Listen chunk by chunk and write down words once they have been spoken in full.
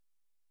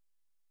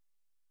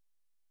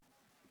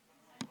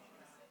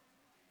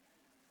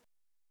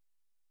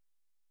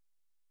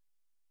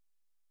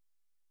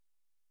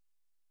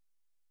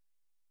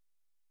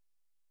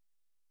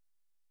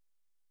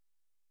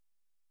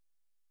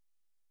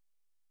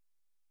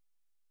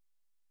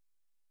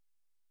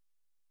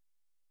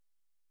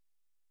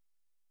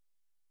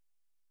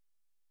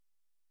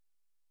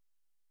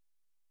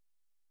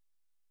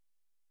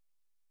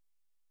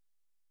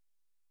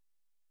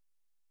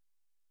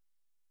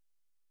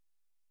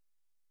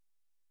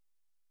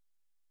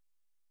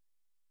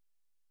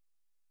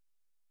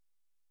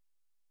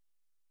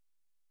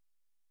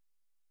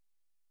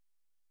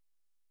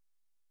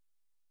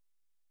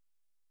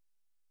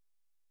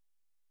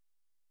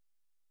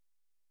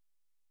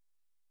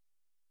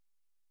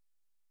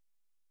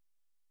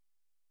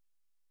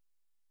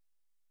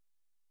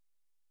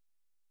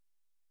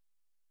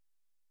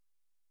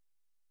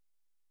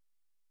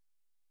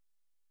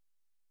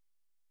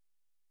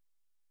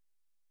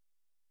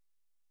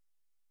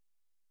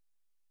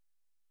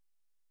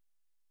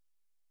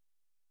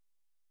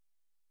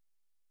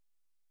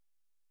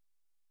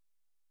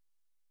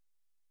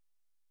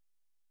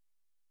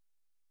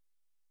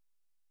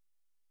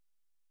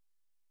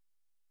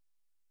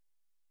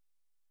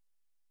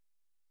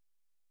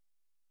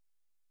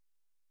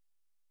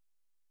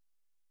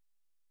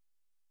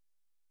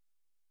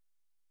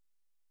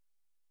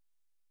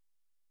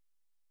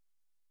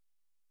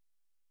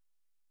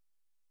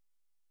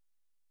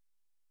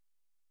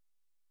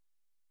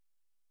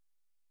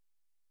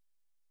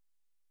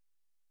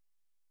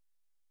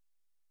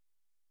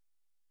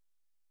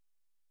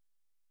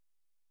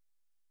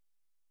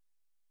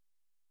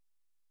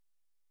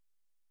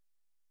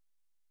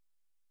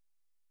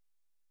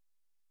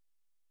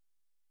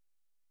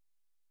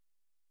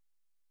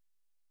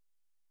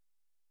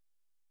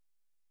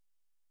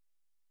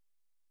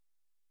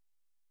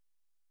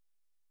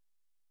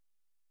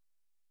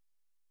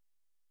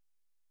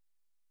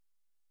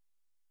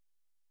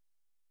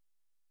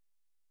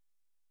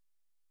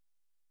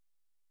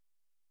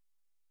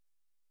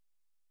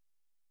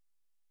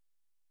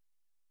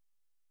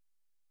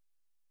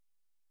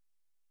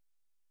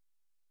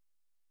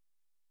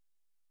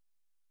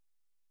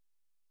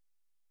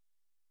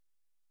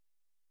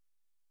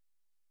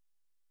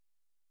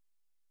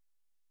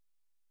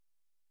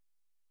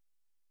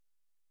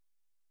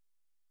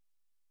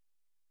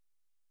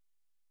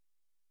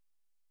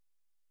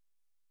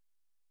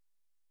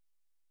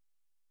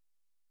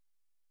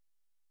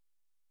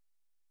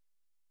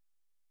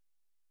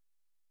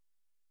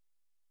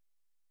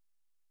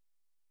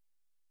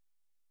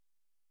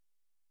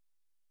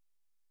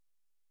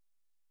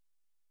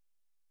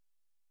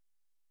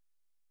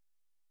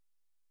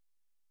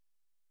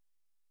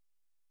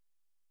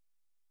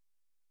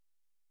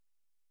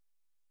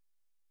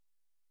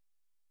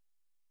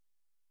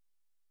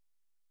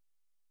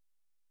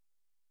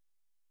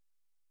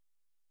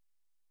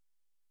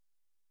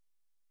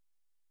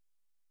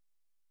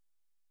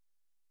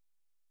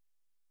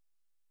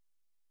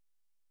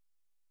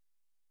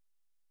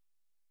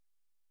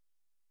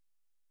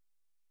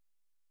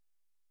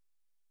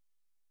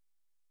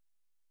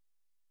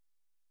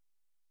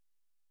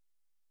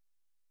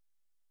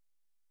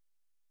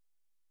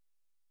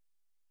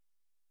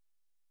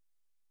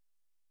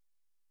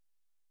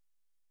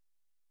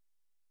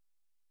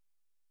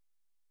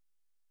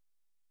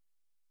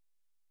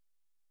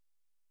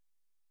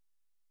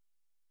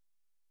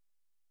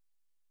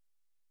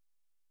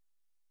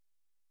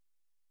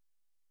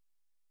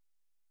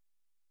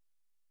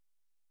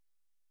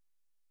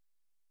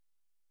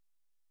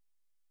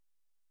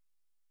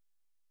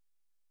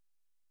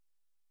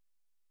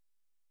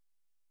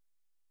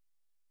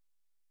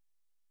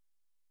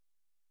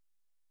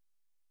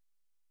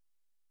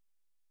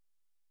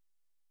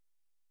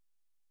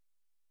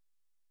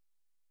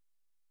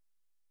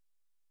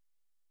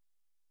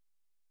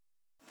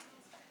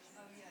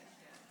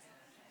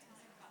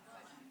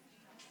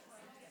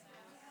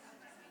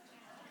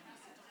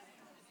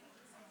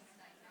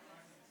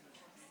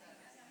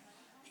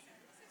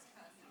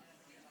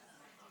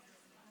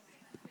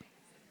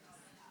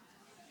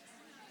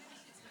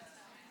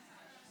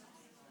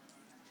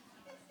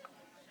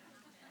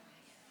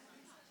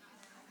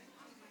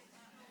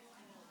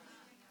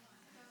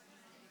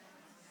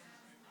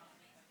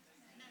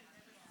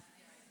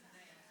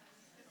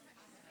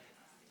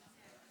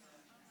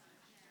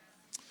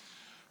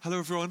Hello,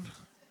 everyone.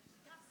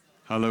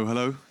 Hello,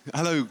 hello.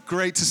 Hello,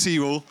 great to see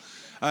you all.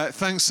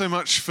 Thanks so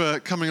much for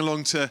coming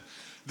along to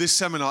this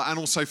seminar and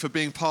also for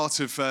being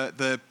part of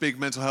the big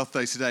mental health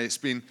day today. It's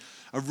been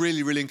a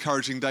really, really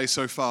encouraging day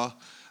so far.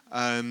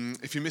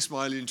 If you missed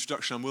my early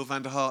introduction, I'm Will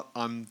van der Hart.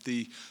 I'm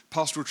the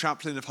pastoral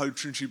chaplain of Hope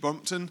Trinity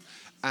Brompton,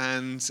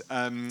 and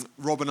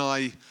Rob and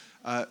I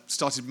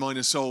started Mind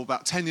and Soul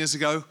about 10 years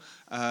ago,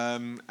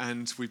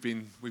 and we've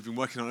been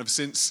working on it ever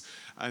since.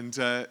 And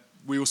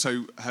we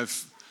also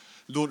have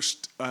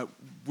launched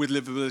with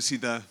Livability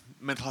the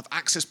Mental Health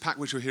Access Pack,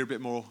 which we'll hear a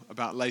bit more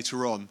about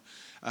later on.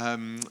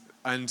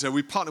 And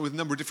we partner with a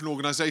number of different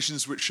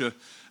organisations which are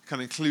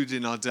kind of included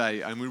in our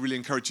day, and we really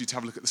encourage you to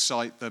have a look at the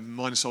site, the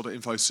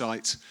mindandsoul.info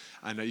site,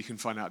 and you can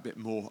find out a bit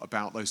more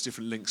about those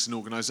different links and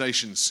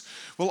organisations.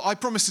 Well, I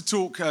promised to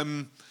talk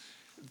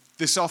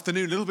this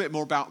afternoon a little bit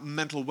more about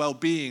mental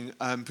well-being,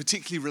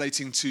 particularly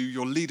relating to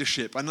your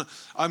leadership. And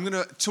I'm going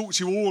to talk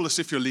to you all as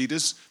if you're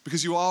leaders,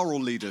 because you are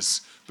all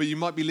leaders, but you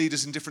might be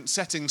leaders in different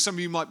settings. Some of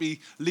you might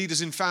be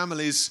leaders in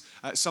families,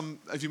 some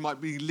of you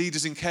might be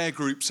leaders in care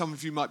groups, some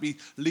of you might be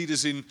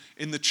leaders in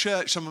the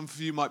church, some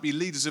of you might be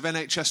leaders of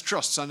NHS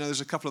trusts. I know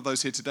there's a couple of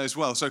those here today as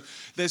well. So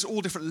there's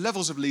all different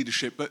levels of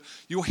leadership, but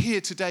you're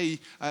here today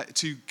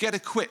to get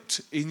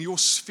equipped in your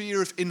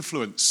sphere of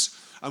influence.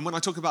 And when I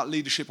talk about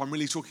leadership, I'm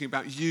really talking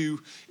about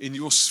you in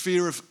your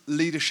sphere of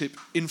leadership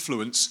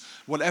influence,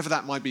 whatever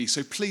that might be.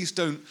 So please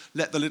don't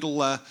let the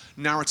little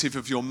narrative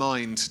of your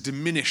mind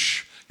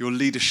diminish your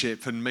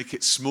leadership and make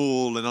it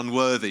small and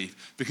unworthy,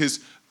 because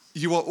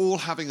you are all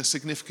having a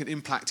significant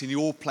impact in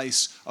your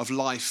place of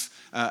life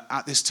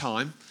at this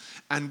time.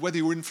 And whether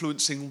you're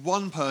influencing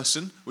one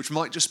person, which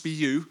might just be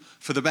you,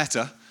 for the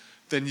better,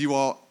 then you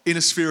are in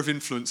a sphere of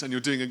influence and you're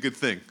doing a good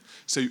thing.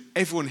 So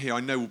everyone here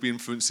I know will be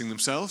influencing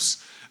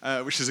themselves,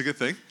 which is a good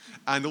thing.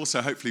 And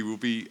also hopefully we'll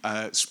be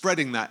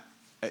spreading that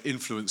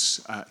influence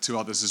to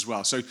others as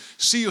well. So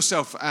see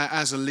yourself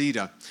as a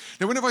leader.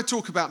 Now, whenever I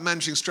talk about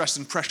managing stress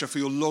and pressure for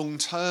your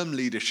long-term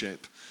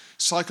leadership,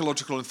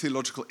 psychological and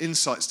theological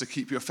insights to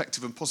keep you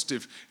effective and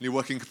positive in your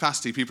working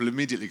capacity, people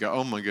immediately go,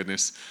 oh my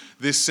goodness,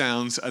 this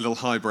sounds a little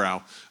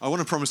highbrow. I want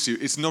to promise you,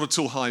 it's not at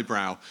all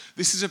highbrow.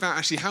 This is about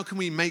actually how can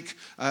we make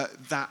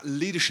that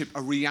leadership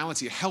a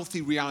reality, a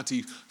healthy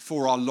reality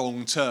for our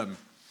long term.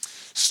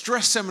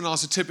 Stress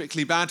seminars are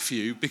typically bad for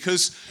you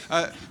because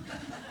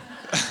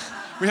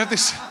we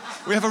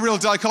have a real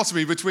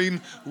dichotomy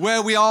between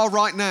where we are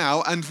right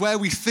now and where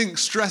we think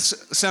stress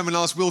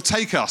seminars will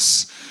take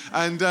us.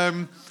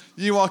 And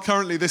you are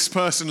currently this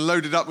person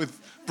loaded up with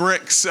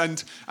bricks,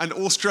 and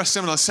all stress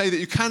seminars say that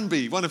you can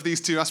be one of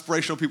these two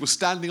aspirational people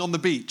standing on the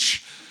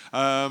beach,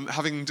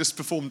 having just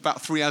performed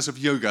about 3 hours of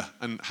yoga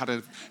and had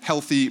a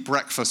healthy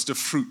breakfast of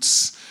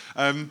fruits.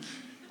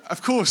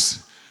 Of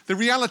course, the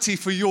reality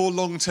for your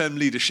long-term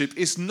leadership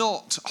is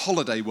not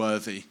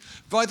holiday-worthy.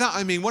 By that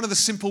I mean one of the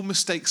simple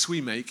mistakes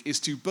we make is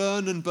to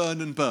burn and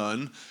burn and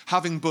burn,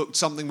 having booked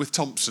something with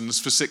Thompson's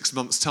for 6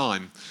 months'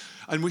 time.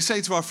 And we say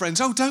to our friends,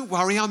 oh, don't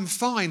worry, I'm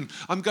fine.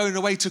 I'm going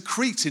away to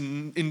Crete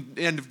in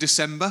the end of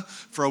December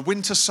for a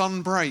winter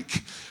sun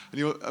break.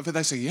 But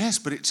they say, yes,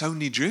 but it's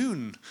only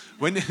June.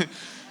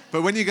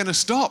 But when are you going to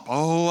stop?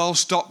 Oh, I'll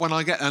stop when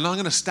I get there. And I'm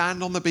going to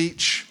stand on the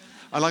beach,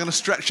 and I'm going to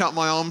stretch out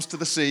my arms to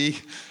the sea,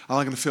 and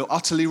I'm going to feel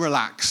utterly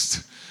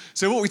relaxed.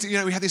 So what we do,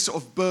 we have this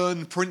sort of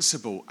burn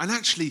principle. And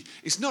actually,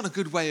 it's not a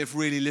good way of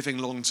really living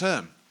long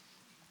term.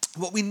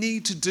 What we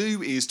need to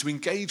do is to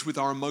engage with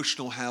our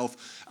emotional health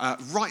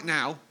right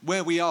now,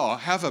 where we are,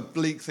 however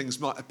bleak things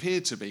might appear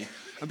to be,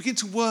 and begin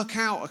to work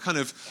out a kind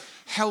of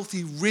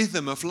healthy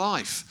rhythm of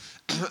life.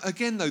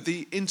 Again, though,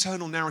 the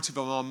internal narrative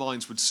of our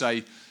minds would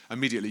say,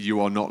 immediately,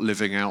 you are not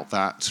living out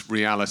that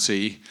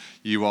reality.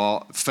 You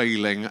are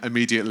failing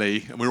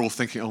immediately. And we're all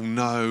thinking, oh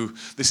no,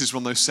 this is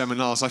one of those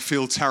seminars. I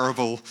feel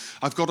terrible.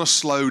 I've got to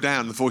slow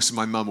down. The voice of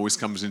my mum always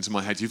comes into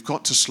my head. You've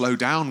got to slow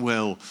down,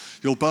 Will.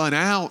 You'll burn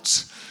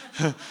out.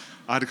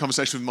 I had a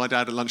conversation with my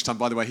dad at lunchtime.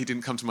 By the way, he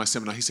didn't come to my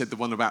seminar. He said the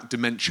one about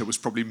dementia was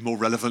probably more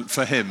relevant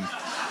for him.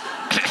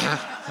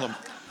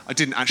 I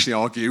didn't actually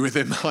argue with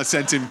him. I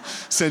sent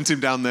him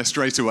down there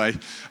straight away.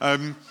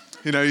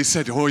 He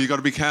said, oh, you've got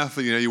to be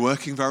careful. You're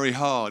working very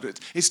hard.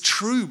 It's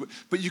true,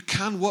 but you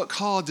can work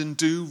hard and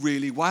do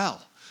really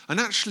well. And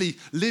actually,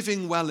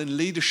 living well in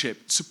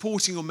leadership,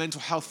 supporting your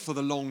mental health for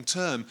the long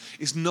term,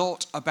 is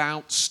not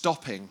about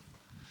stopping.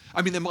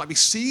 I mean, there might be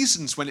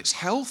seasons when it's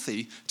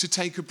healthy to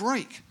take a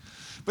break.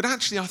 But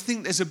actually, I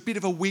think there's a bit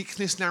of a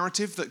weakness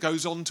narrative that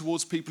goes on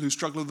towards people who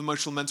struggle with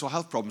emotional mental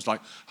health problems, like,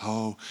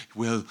 oh,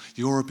 Will,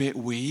 you're a bit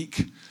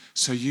weak,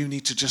 so you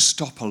need to just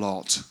stop a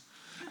lot.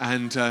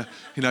 And,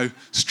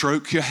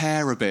 stroke your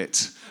hair a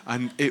bit,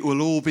 and it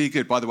will all be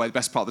good. By the way, the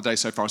best part of the day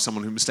so far is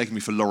someone who mistaken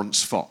me for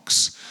Lawrence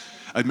Fox.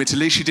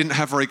 Admittedly, she didn't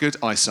have very good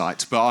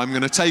eyesight, but I'm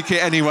going to take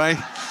it anyway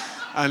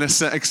and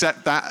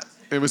accept that.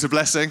 It was a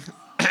blessing.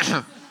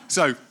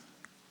 So,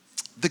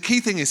 the key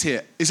thing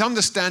is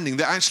understanding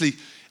that actually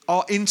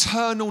our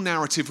internal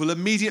narrative will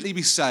immediately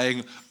be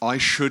saying, I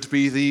should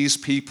be these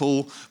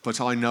people,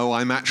 but I know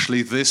I'm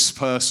actually this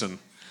person.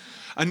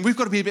 And we've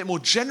got to be a bit more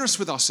generous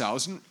with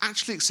ourselves and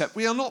actually accept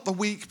we are not the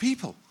weak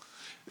people.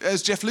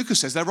 As Jeff Lucas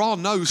says, there are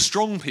no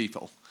strong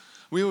people.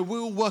 We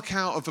will work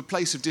out of a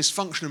place of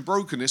dysfunction and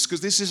brokenness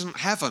because this isn't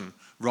heaven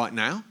right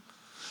now.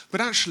 But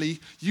actually,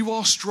 you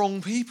are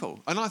strong people.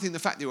 And I think the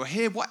fact that you're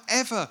here,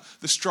 whatever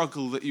the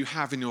struggle that you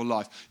have in your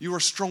life, you're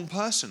a strong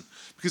person.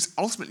 Because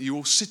ultimately,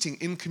 you're sitting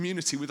in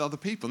community with other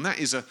people. And that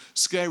is a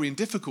scary and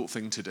difficult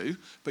thing to do.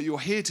 But you're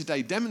here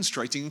today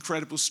demonstrating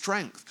incredible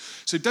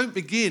strength. So don't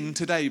begin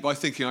today by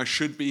thinking, I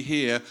should be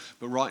here,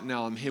 but right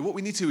now I'm here. What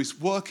we need to do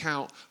is work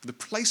out the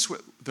place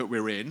that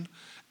we're in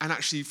and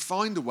actually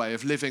find a way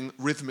of living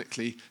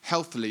rhythmically,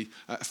 healthily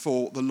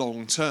for the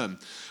long term.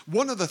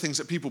 One of the things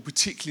that people are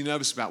particularly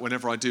nervous about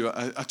whenever I do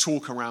a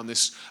talk around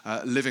this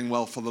living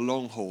well for the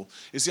long haul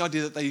is the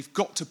idea that they've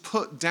got to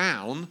put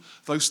down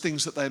those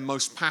things that they're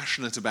most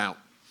passionate about.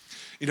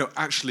 You know,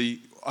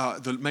 actually,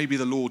 maybe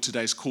the Lord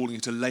today is calling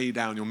you to lay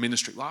down your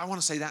ministry. Well, I want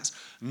to say that's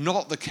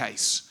not the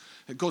case.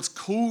 God's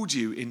called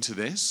you into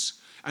this,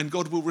 and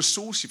God will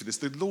resource you for this.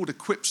 The Lord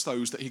equips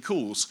those that he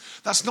calls.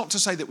 That's not to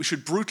say that we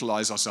should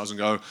brutalize ourselves and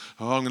go,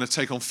 oh, I'm going to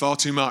take on far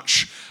too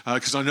much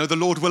because I know the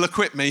Lord will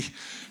equip me.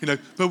 You know,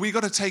 but we've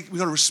got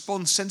to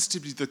respond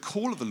sensitively to the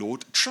call of the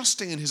Lord,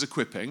 trusting in his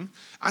equipping,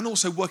 and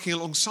also working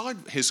alongside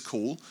his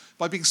call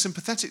by being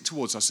sympathetic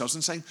towards ourselves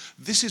and saying,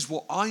 this is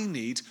what I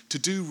need to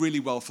do really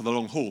well for the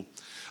long haul.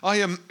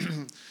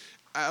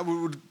 I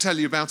would tell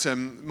you about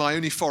my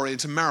only foray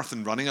into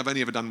marathon running. I've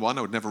only ever done one.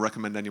 I would never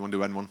recommend anyone do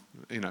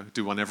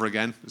one ever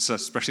again,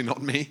 especially not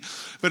me.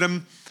 But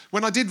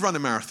when I did run a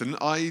marathon,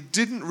 I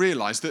didn't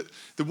realise that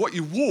what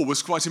you wore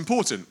was quite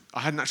important.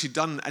 I hadn't actually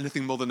done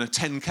anything more than a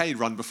 10K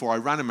run before I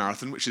ran a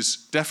marathon, which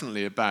is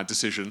definitely a bad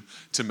decision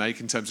to make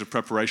in terms of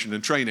preparation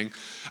and training.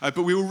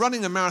 But we were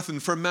running a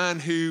marathon for a man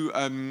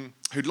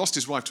who'd lost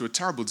his wife to a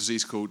terrible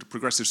disease called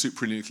progressive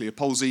supranuclear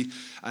palsy,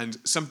 and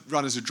some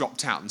runners had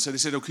dropped out. And so they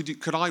said,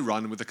 could I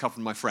run with a couple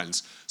of my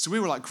friends? So we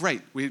were like,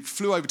 great. We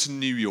flew over to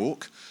New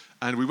York,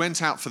 and we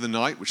went out for the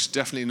night, which is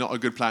definitely not a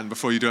good plan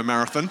before you do a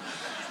marathon.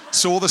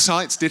 Saw the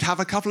sights, did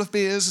have a couple of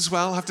beers as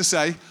well, I have to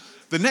say.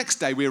 The next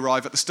day we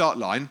arrive at the start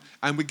line,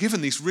 and we're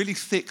given these really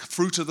thick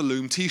Fruit of the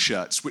Loom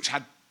t-shirts, which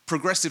had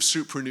progressive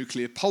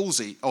supranuclear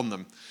palsy on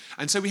them.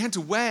 And so we had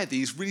to wear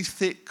these really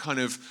thick kind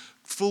of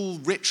full,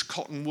 rich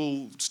cotton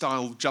wool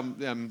style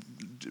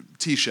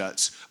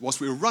t-shirts whilst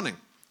we were running,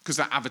 because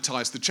that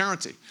advertised the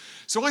charity.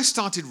 So I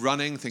started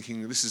running,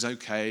 thinking, this is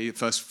okay,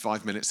 first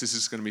 5 minutes, this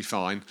is going to be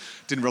fine.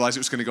 Didn't realise it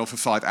was going to go for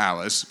 5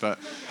 hours,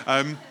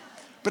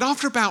 but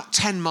after about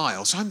 10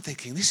 miles, I'm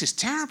thinking, this is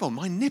terrible.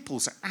 My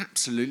nipples are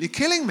absolutely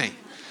killing me.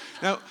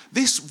 Now,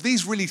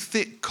 these really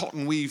thick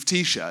cotton weave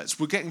t-shirts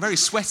were getting very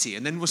sweaty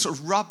and then were sort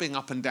of rubbing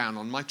up and down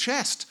on my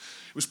chest.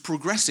 It was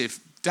progressive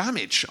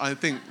damage, I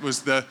think,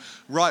 was the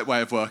right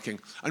way of working.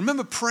 I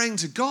remember praying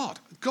to God,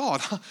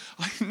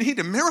 I need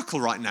a miracle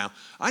right now.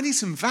 I need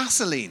some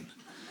Vaseline.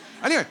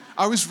 Anyway,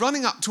 I was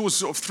running up towards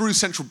sort of through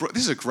central Brooklyn.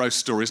 This is a gross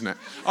story, isn't it?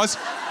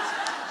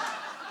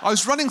 I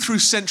was running through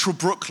central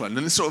Brooklyn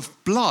and this sort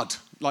of blood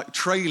like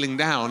trailing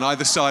down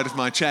either side of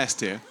my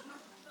chest here,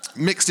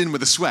 mixed in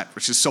with the sweat,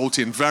 which is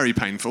salty and very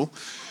painful.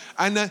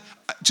 And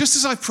just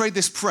as I prayed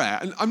this prayer,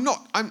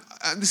 and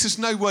this is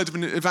no word of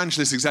an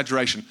evangelist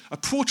exaggeration, a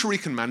Puerto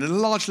Rican man in a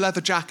large leather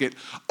jacket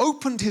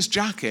opened his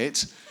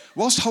jacket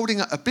whilst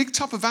holding a big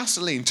tub of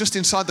Vaseline just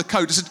inside the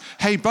coat and said,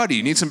 hey buddy,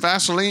 you need some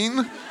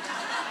Vaseline?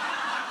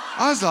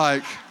 I was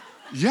like,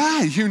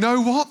 yeah, you know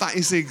what? That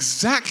is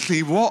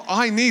exactly what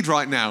I need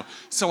right now.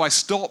 So I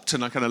stopped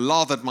and I kind of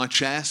lathered my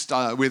chest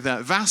with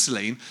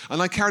Vaseline,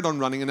 and I carried on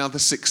running another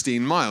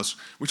 16 miles,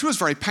 which was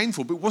very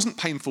painful, but it wasn't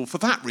painful for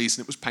that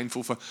reason. It was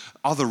painful for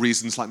other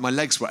reasons, like my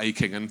legs were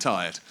aching and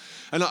tired.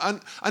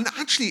 And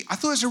actually, I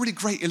thought it was a really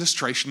great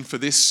illustration for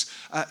this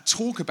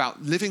talk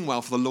about living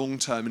well for the long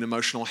term in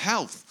emotional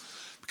health.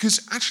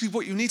 Because actually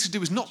what you need to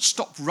do is not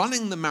stop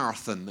running the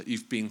marathon that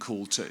you've been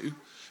called to,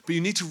 but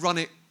you need to run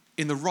it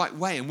in the right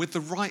way and with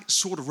the right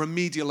sort of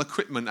remedial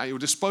equipment at your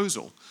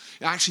disposal.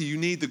 Actually, you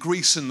need the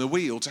grease in the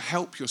wheel to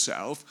help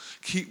yourself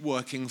keep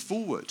working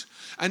forward.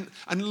 And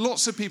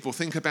lots of people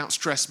think about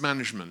stress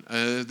management,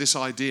 this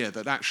idea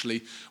that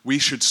actually we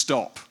should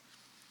stop.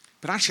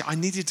 But actually, I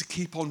needed to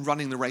keep on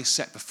running the race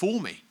set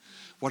before me.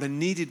 What I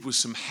needed was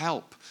some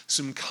help,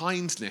 some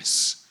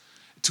kindness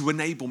to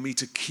enable me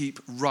to keep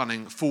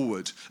running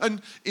forward.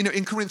 And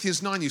in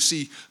Corinthians 9, you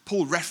see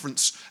Paul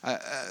reference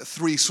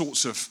three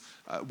sorts of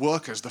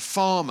workers: the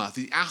farmer,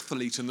 the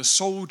athlete, and the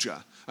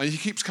soldier. And he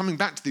keeps coming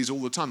back to these all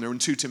the time. They're in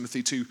 2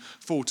 Timothy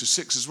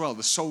 2:4-6 as well.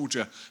 The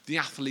soldier, the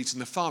athlete,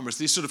 and the farmer. It's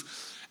these sort of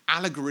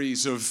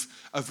allegories of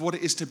what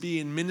it is to be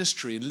in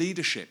ministry and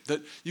leadership.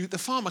 That the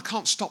farmer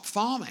can't stop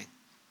farming,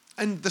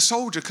 and the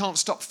soldier can't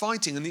stop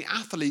fighting, and the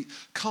athlete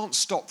can't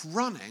stop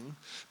running.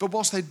 But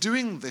whilst they're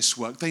doing this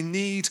work, they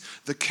need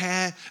the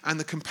care and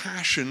the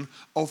compassion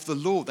of the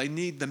Lord. They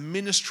need the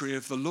ministry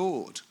of the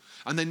Lord.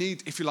 And they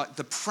need, if you like,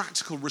 the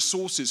practical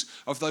resources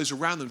of those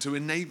around them to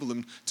enable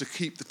them to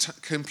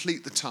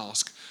complete the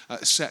task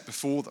set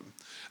before them.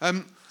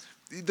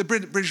 The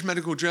British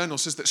Medical Journal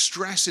says that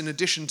stress, in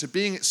addition to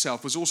being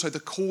itself, was also the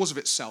cause of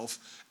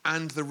itself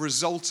and the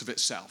result of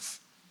itself.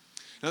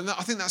 And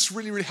I think that's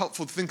really, really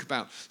helpful to think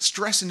about.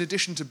 Stress, in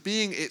addition to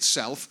being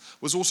itself,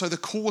 was also the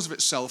cause of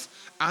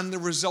itself and the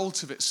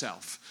result of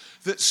itself.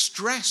 That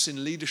stress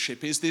in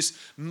leadership is this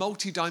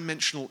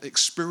multidimensional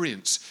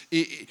experience.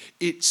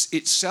 It's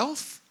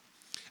itself,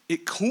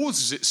 it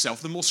causes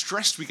itself. The more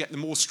stressed we get, the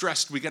more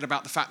stressed we get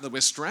about the fact that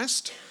we're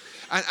stressed.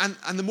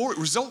 And the more it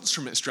results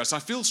from it stress. I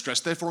feel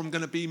stressed, therefore I'm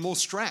going to be more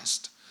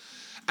stressed.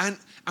 And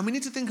we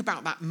need to think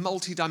about that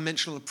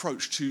multidimensional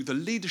approach to the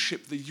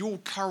leadership that you're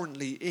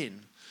currently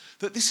in.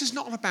 That this is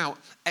not about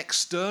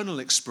external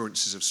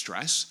experiences of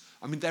stress.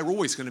 I mean, they're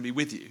always going to be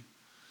with you.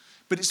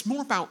 But it's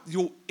more about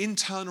your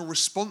internal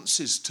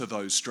responses to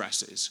those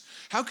stresses.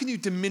 How can you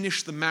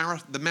diminish the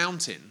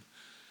mountain?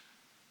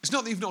 It's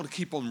not that you've got to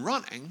keep on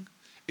running.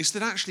 It's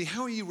that actually,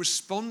 how are you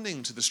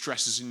responding to the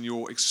stresses in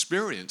your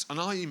experience, and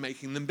are you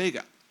making them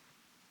bigger?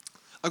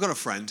 I've got a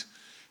friend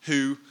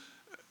who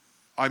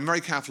I'm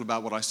very careful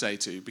about what I say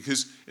to,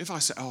 because if I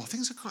say, oh,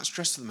 things are quite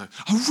stressful at the moment.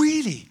 Oh,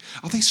 really?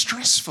 Are they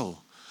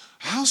stressful?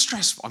 How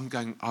stressful? I'm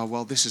going, oh,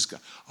 well, this is good.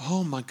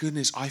 Oh, my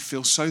goodness, I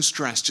feel so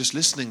stressed just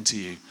listening to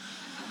you.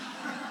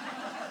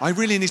 I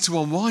really need to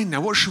unwind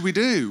now. What should we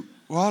do?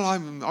 Well, I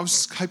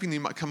was hoping that you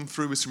might come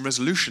through with some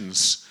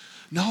resolutions.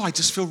 No, I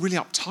just feel really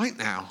uptight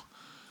now.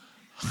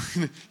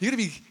 You're going to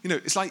be,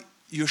 it's like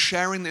you're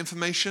sharing the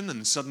information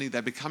and suddenly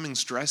they're becoming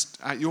stressed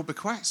at your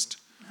bequest.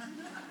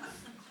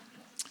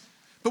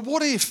 But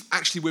what if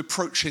actually we're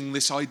approaching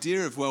this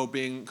idea of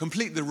well-being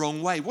completely the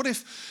wrong way? What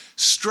if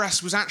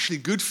stress was actually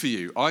good for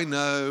you? I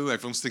know,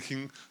 everyone's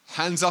thinking,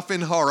 hands up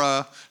in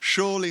horror,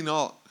 surely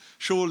not.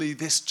 Surely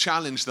this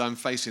challenge that I'm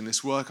facing,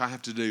 this work I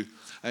have to do,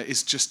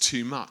 is just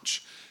too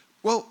much.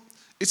 Well,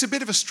 it's a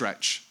bit of a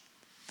stretch,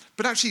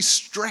 but actually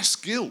stress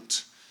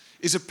guilt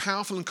is a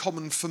powerful and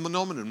common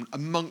phenomenon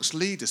amongst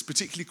leaders,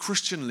 particularly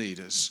Christian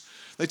leaders.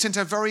 They tend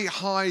to have very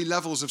high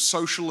levels of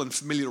social and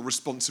familial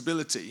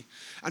responsibility.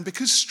 And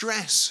because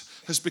stress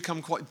has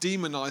become quite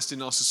demonized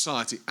in our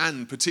society,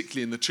 and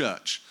particularly in the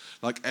church,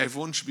 like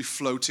everyone should be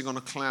floating on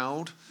a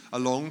cloud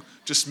along,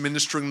 just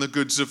ministering the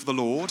goods of the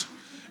Lord.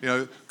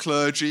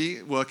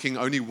 Clergy working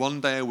only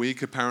one day a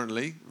week,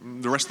 apparently.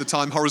 The rest of the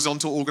time,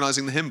 horizontal,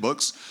 organising the hymn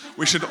books.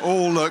 We should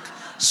all look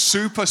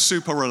super,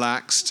 super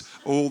relaxed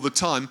all the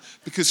time,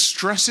 because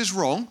stress is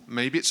wrong.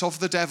 Maybe it's of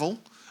the devil,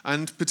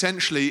 and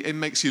potentially it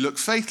makes you look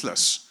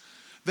faithless.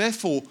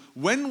 Therefore,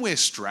 when we're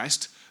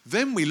stressed,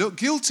 then we look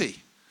guilty.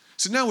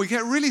 So now we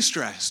get really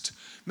stressed.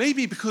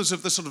 Maybe because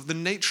of the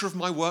nature of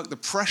my work, the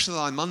pressure that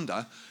I'm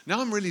under,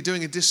 now I'm really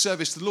doing a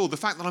disservice to the Lord, the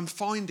fact that I'm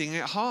finding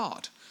it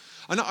hard.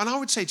 And I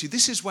would say to you,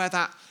 this is where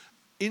that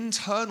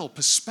internal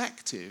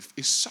perspective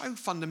is so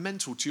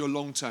fundamental to your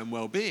long-term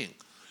well-being.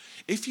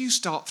 If you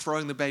start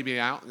throwing the baby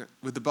out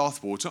with the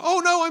bathwater,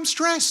 oh no, I'm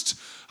stressed.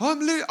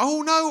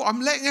 Oh no,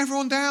 I'm letting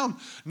everyone down.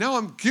 Now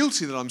I'm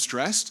guilty that I'm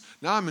stressed.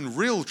 Now I'm in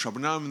real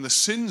trouble. Now I'm in the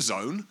sin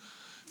zone.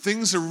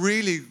 Things are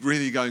really,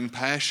 really going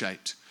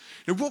pear-shaped.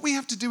 What we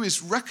have to do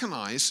is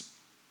recognize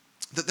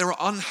that there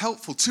are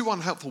two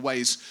unhelpful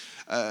ways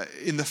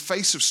in the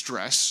face of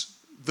stress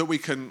that we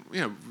can,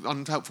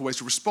 unhelpful ways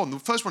to respond. The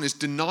first one is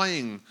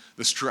denying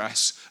the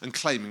stress and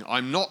claiming,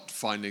 I'm not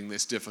finding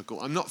this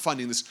difficult. I'm not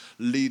finding this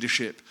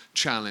leadership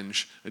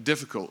challenge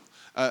difficult.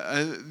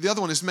 The other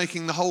one is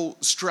making the whole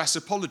stress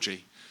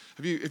apology.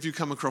 Have you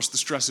come across the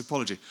stress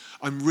apology?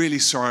 I'm really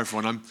sorry,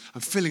 everyone.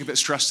 I'm feeling a bit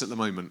stressed at the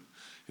moment.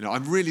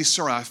 I'm really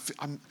sorry.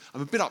 I'm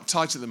a bit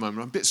uptight at the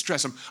moment. I'm a bit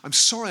stressed. I'm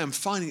sorry. I'm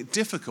finding it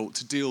difficult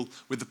to deal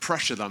with the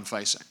pressure that I'm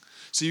facing.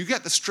 So you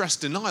get the stress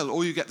denial,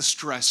 or you get the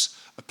stress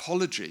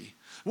apology.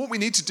 What we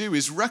need to do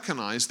is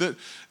recognize that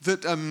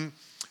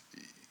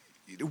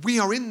we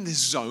are in this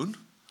zone,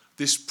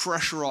 this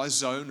pressurized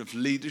zone of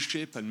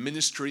leadership and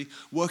ministry,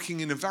 working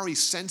in a very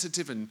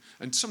sensitive and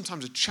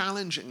sometimes a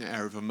challenging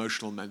area of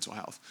emotional and mental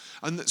health.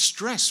 And that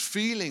stress,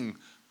 feeling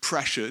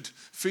pressured,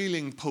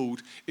 feeling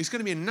pulled, is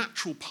going to be a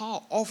natural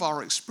part of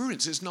our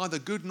experience. It's neither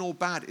good nor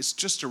bad. It's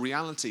just a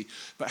reality.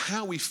 But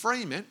how we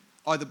frame it,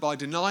 either by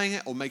denying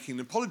it or making an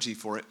apology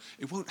for it,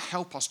 it won't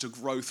help us to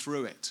grow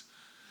through it.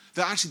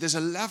 That actually there's a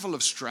level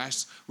of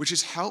stress which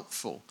is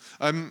helpful.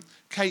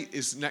 Kate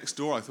is next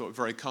door. I thought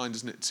very kind,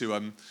 isn't it,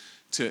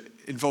 to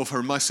involve her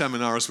in my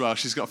seminar as well.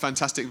 She's got a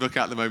fantastic book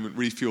out at the moment,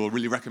 Refuel.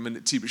 Really recommend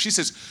it to you. But she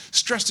says,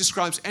 stress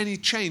describes any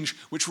change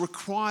which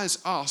requires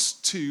us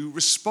to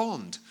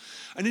respond.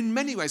 And in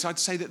many ways, I'd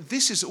say that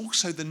this is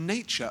also the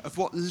nature of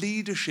what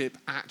leadership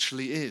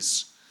actually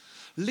is.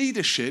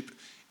 Leadership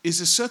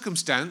is a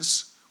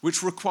circumstance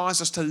which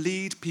requires us to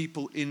lead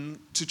people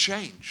into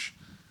change.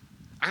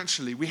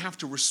 Actually, we have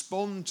to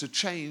respond to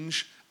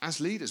change as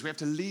leaders. We have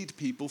to lead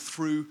people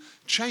through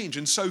change.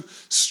 And so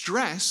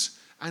stress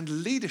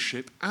and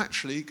leadership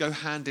actually go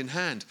hand in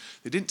hand.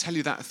 They didn't tell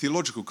you that at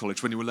theological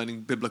college when you were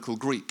learning biblical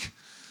Greek.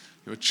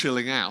 You were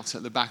chilling out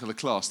at the back of the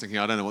class thinking,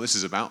 I don't know what this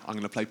is about. I'm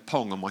going to play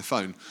Pong on my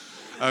phone.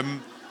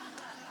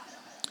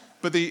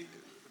 But the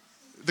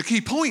key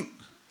point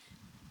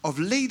of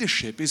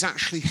leadership is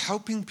actually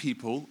helping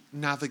people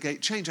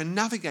navigate change and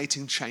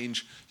navigating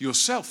change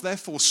yourself.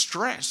 Therefore,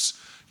 stress,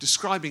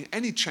 describing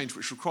any change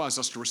which requires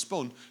us to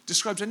respond,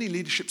 describes any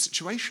leadership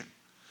situation.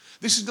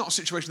 This is not a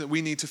situation that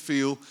we need to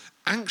feel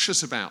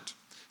anxious about.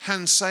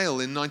 Hans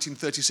Sale in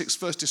 1936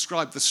 first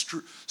described the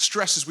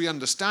stress as we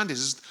understand it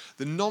as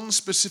the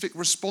non-specific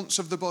response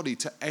of the body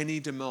to any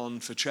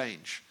demand for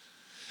change.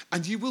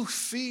 And you will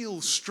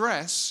feel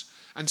stress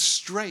and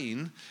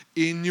strain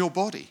in your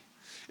body.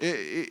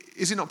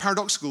 Is it not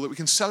paradoxical that we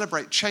can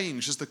celebrate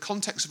change as the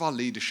context of our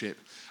leadership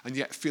and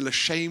yet feel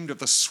ashamed of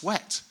the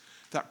sweat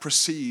that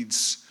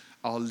precedes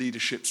our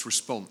leadership's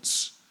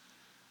response?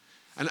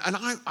 And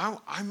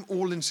I'm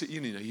all into,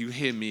 you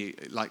hear me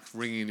like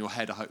ringing in your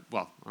head. I'm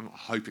not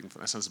hoping for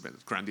that. Sounds a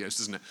bit grandiose,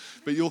 doesn't it?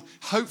 But you'll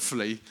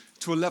hopefully,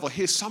 to a level,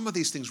 hear some of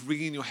these things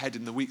ringing in your head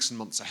in the weeks and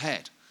months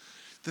ahead.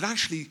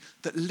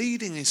 That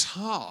leading is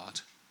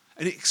hard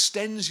and it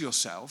extends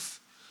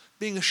yourself.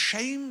 Being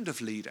ashamed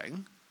of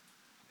leading,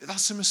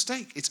 that's a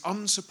mistake. It's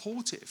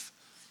unsupportive.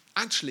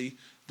 Actually,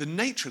 the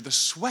nature, the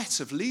sweat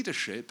of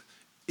leadership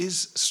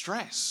is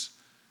stress.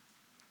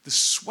 The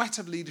sweat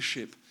of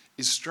leadership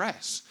is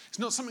stress. It's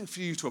not something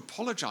for you to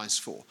apologize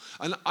for.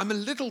 And I'm a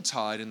little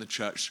tired in the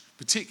church,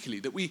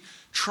 particularly, that we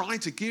try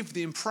to give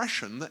the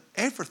impression that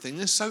everything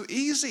is so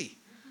easy.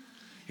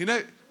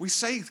 We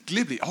say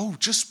glibly, oh,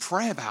 just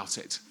pray about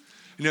it.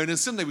 And then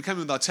Sunday we come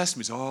in with our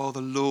testimonies. Oh,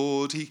 the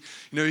Lord, He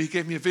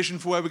gave me a vision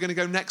for where we're going to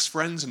go next,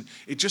 friends. And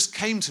it just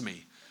came to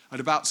me at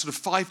about sort of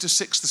 5 to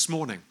 6 this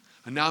morning.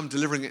 And now I'm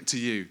delivering it to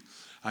you.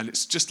 And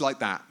it's just like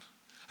that.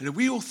 And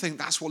we all think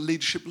that's what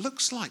leadership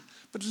looks like.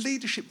 But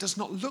leadership does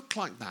not look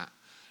like that.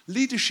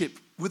 Leadership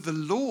with the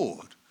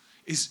Lord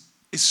is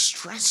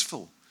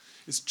stressful.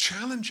 It's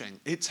challenging.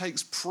 It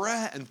takes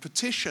prayer and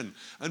petition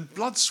and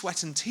blood,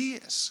 sweat and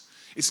tears.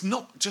 It's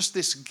not just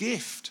this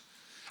gift.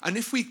 And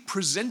if we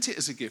present it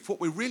as a gift,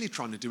 what we're really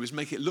trying to do is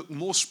make it look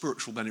more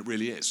spiritual than it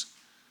really is.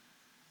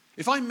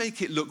 If I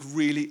make it look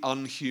really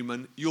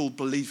unhuman, you'll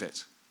believe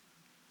it.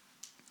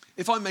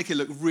 If I make it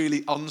look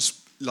really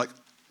like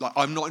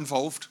I'm not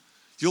involved,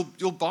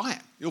 you'll buy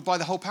it. You'll buy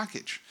the whole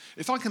package.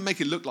 If I can make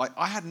it look like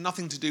I had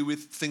nothing to do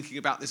with thinking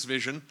about this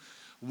vision,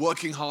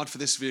 working hard for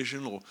this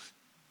vision, or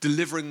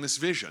delivering this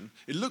vision,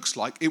 it looks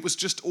like it was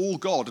just all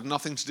God and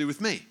nothing to do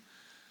with me.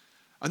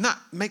 And that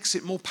makes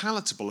it more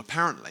palatable,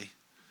 apparently.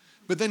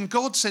 But then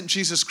God sent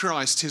Jesus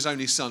Christ, his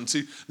only son,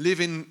 to live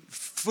in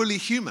fully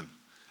human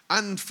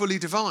and fully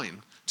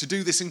divine, to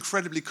do this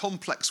incredibly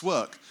complex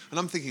work. And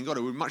I'm thinking, God,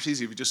 it would be much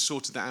easier if we just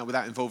sorted that out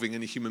without involving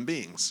any human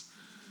beings.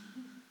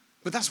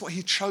 But that's what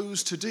he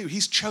chose to do.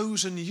 He's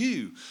chosen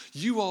you.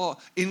 You are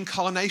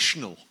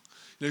incarnational.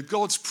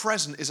 God's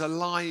presence is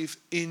alive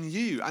in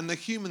you. And the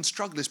human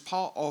struggle is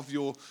part of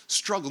your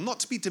struggle, not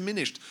to be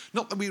diminished,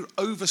 not that we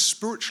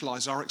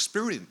over-spiritualize our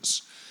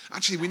experience.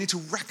 Actually, we need to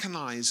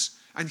recognize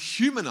and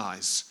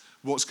humanize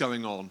what's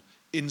going on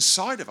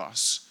inside of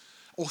us,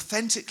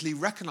 authentically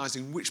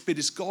recognizing which bit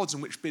is God's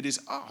and which bit is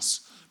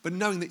us, but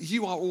knowing that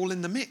you are all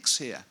in the mix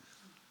here.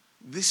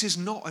 This is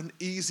not an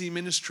easy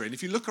ministry. And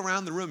if you look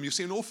around the room, you'll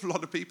see an awful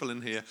lot of people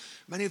in here.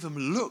 Many of them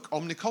look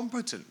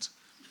omnicompetent.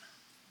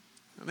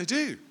 And they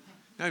do.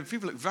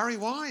 People look very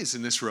wise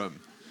in this room.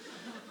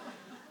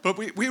 But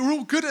we're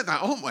all good at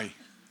that, aren't we?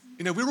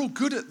 We're all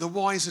good at the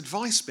wise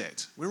advice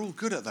bit. We're all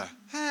good at the,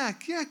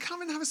 yeah,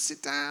 come and have a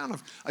sit down.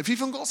 I've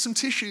even got some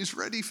tissues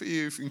ready for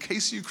you in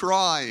case you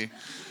cry.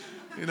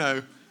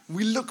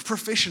 We look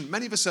proficient.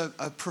 Many of us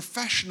are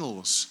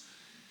professionals.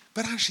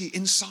 But actually,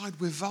 inside,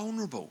 we're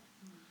vulnerable.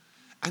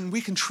 And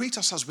we can treat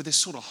ourselves with this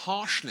sort of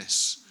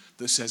harshness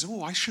that says,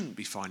 oh, I shouldn't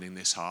be finding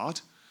this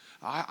hard.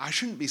 I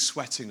shouldn't be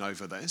sweating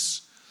over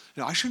this.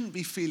 I shouldn't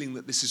be feeling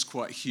that this is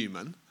quite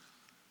human.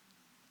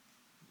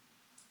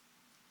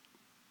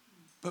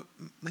 But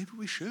maybe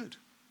we should.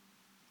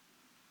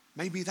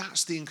 Maybe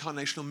that's the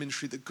incarnational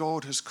ministry that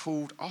God has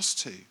called us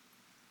to.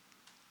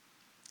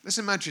 Let's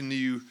imagine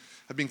you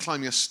have been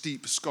climbing a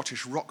steep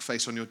Scottish rock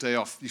face on your day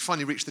off. You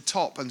finally reach the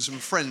top and some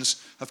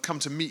friends have come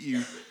to meet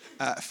you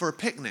for a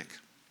picnic.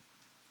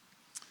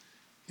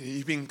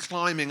 You've been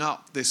climbing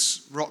up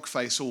this rock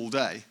face all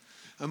day.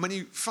 And when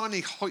you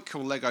finally hike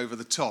your leg over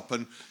the top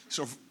and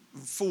sort of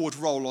forward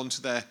roll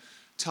onto their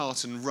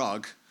tartan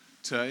rug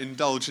to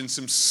indulge in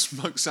some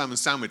smoked salmon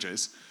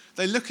sandwiches,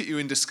 they look at you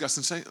in disgust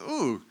and say,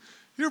 oh,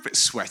 you're a bit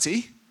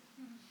sweaty.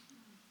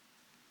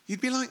 You'd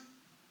be like,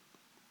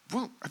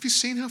 well, have you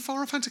seen how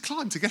far I've had to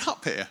climb to get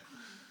up here?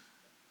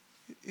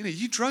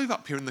 You drove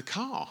up here in the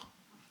car.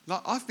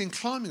 Like, I've been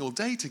climbing all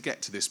day to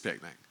get to this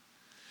picnic.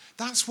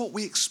 That's what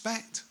we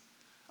expect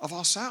of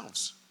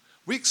ourselves.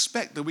 We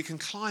expect that we can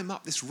climb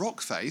up this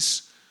rock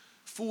face,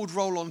 forward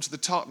roll onto the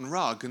tartan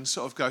rug and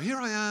sort of go, here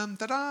I am,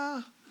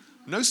 ta-da,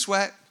 no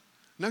sweat,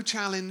 no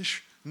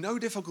challenge, no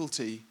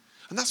difficulty.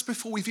 And that's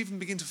before we've even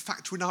begun to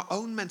factor in our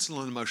own mental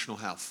and emotional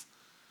health.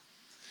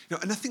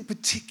 And I think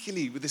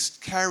particularly with this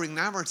caring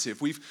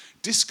narrative, we've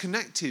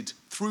disconnected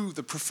through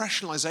the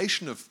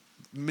professionalization of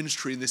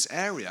ministry in this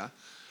area,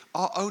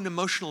 our own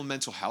emotional and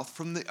mental health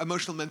from the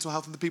emotional and mental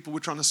health of the people we're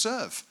trying to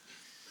serve.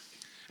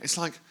 It's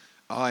like,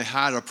 I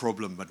had a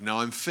problem, but now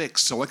I'm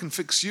fixed, so I can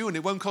fix you and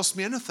it won't cost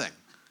me anything.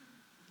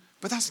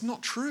 But that's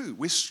not true.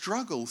 We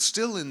struggle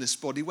still in this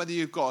body, whether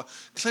you've got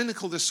a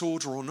clinical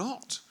disorder or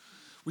not.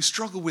 We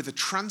struggle with the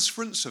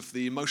transference of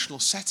the emotional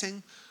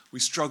setting. We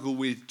struggle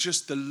with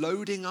just the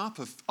loading up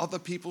of other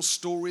people's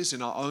stories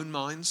in our own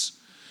minds.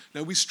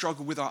 No, we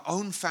struggle with our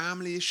own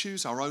family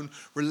issues, our own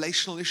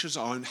relational issues,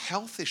 our own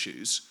health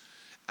issues,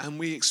 and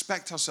we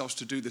expect ourselves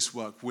to do this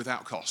work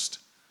without cost.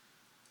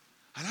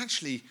 And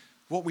actually,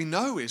 what we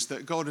know is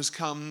that God has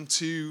come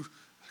to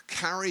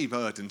carry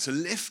burden, to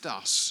lift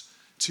us,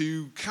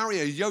 to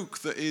carry a yoke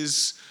that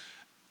is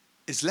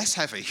less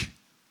heavy.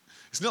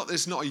 It's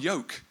not a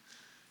yoke.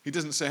 He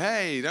doesn't say,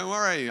 hey, don't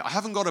worry, I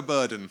haven't got a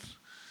burden.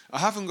 I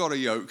haven't got a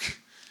yoke.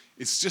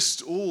 It's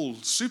just all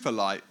super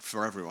light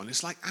for everyone.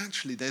 It's like,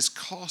 actually, there's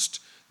cost.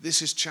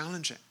 This is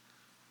challenging.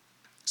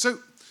 So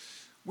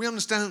we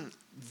understand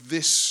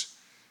this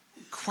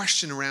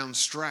question around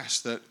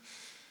stress, that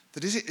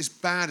is it as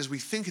bad as we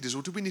think it is,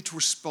 or do we need to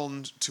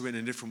respond to it in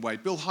a different way?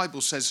 Bill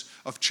Hybels says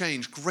of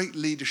change, great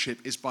leadership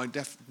is by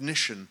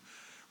definition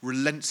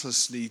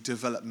relentlessly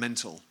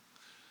developmental.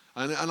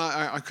 And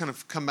I kind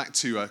of come back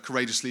to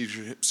courageous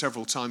leadership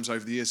several times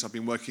over the years I've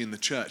been working in the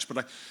church,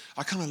 but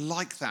I kind of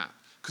like that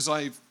because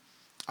I've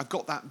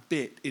got that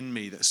bit in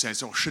me that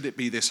says, oh, should it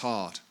be this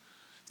hard?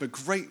 But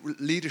great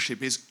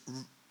leadership is,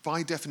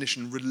 by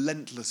definition,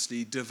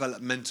 relentlessly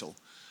developmental.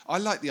 I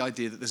like the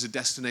idea that there's a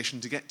destination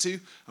to get to,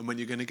 and when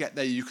you're going to get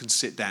there, you can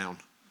sit down.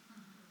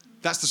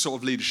 That's the sort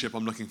of leadership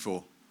I'm looking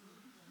for.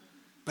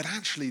 But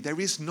actually,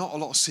 there is not a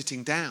lot of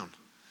sitting down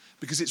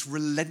because it's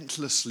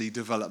relentlessly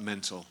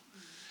developmental.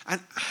 And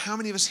how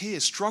many of us here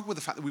struggle with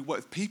the fact that we work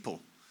with people?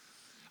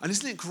 And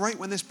isn't it great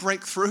when there's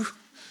breakthrough?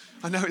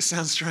 I know it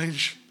sounds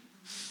strange.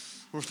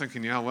 We're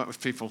thinking, yeah, I work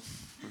with people.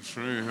 It's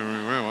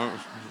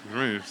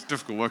really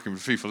difficult working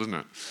with people, isn't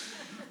it?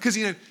 Because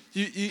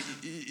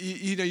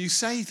you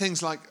say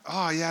things like,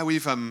 oh yeah,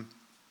 we've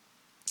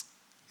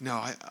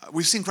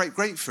seen great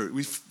breakthrough.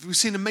 We've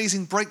seen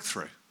amazing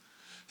breakthrough.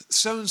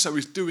 So and so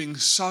is doing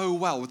so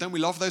well. Don't we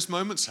love those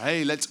moments?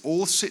 Hey, let's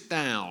all sit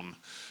down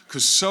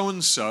because so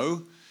and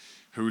so,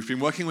 who we've been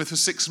working with for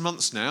 6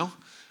 months now,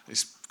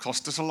 it's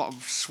cost us a lot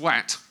of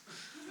sweat,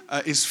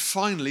 is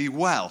finally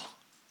well.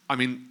 I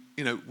mean,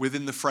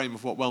 within the frame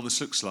of what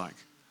wellness looks like.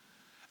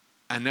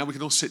 And now we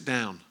can all sit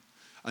down.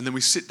 And then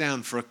we sit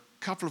down for a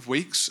couple of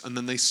weeks, and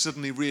then they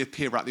suddenly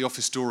reappear at the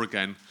office door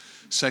again,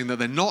 saying that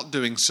they're not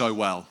doing so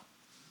well.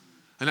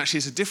 And actually,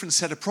 it's a different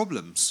set of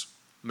problems,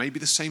 maybe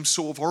the same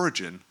sort of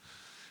origin.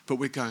 But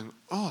we're going,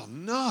 oh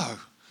no,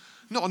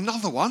 not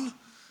another one.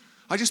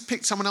 I just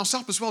picked someone else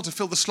up as well to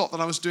fill the slot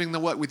that I was doing the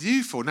work with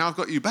you for. Now I've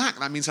got you back.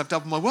 That means I've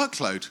doubled my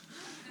workload.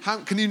 How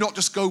can you not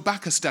just go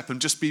back a step and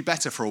just be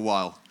better for a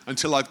while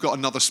until I've got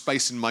another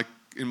space in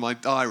my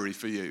diary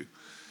for you?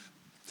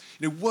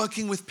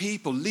 Working with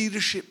people,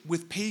 leadership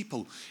with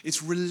people,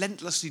 it's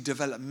relentlessly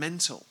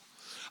developmental.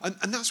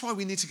 And that's why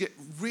we need to get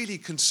really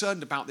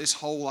concerned about this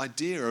whole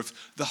idea of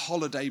the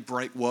holiday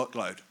break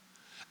workload.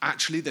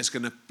 Actually, there's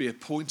going to be a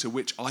point at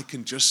which I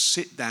can just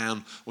sit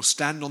down or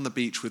stand on the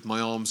beach with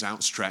my arms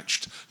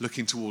outstretched,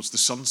 looking towards the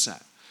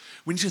sunset.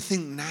 We need to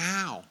think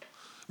now.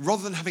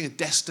 Rather than having a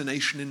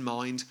destination in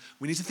mind,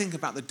 we need to think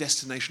about the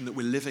destination that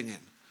we're living in.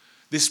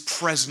 This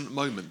present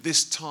moment,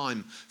 this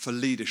time for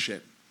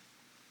leadership.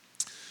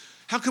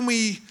 How can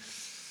we,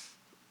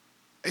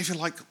 if you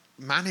like,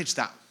 manage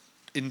that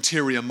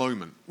interior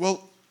moment?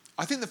 Well,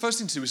 I think the first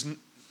thing to do is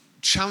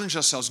challenge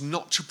ourselves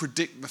not to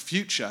predict the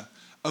future.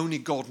 Only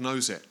God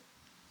knows it.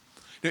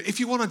 Now, if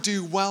you want to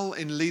do well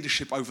in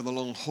leadership over the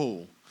long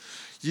haul,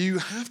 you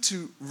have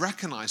to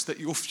recognize that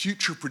your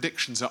future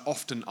predictions are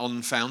often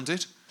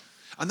unfounded.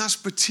 And that's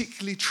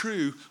particularly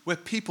true where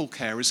people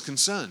care is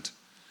concerned.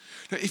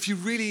 Now, if you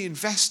really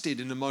invested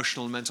in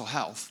emotional and mental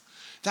health,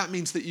 that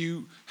means that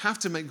you have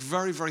to make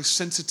very, very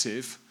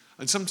sensitive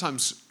and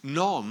sometimes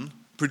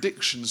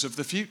non-predictions of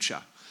the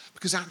future,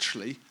 because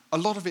actually a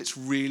lot of it's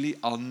really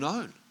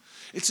unknown.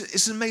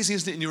 It's amazing,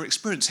 isn't it, in your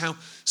experience, how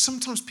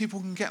sometimes people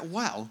can get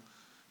well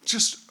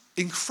just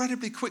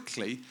incredibly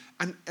quickly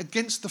and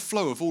against the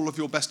flow of all of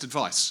your best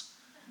advice.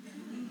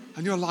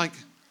 And you're like,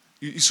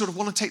 you sort of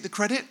want to take the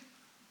credit,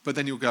 but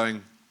then you're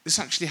going, this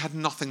actually had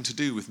nothing to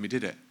do with me,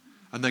 did it?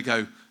 And they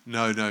go,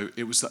 no,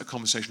 it was that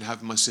conversation I had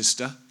with my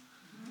sister.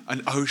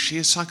 And, oh, she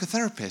is a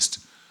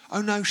psychotherapist.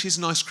 Oh, no, she's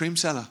an ice cream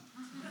seller.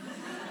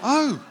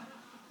 Oh,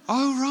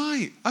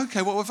 right.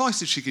 Okay, what advice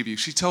did she give you?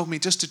 She told me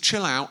just to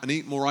chill out and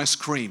eat more ice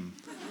cream.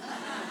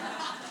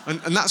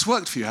 And that's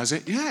worked for you, has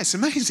it? Yeah, it's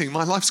amazing.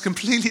 My life's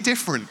completely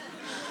different.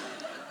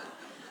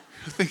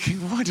 You're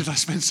thinking, why did I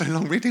spend so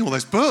long reading all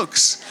those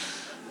books?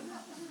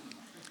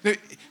 Now,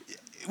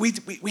 we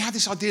have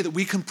this idea that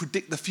we can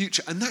predict the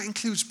future, and that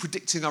includes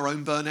predicting our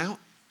own burnout.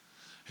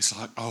 It's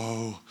like,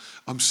 oh,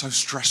 I'm so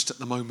stressed at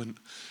the moment.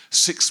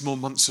 6 more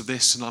months of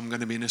this and I'm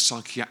going to be in a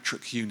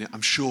psychiatric unit,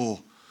 I'm sure.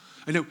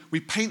 We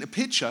paint a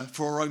picture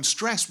for our own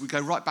stress. We go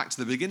right back to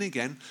the beginning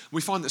again.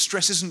 We find that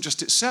stress isn't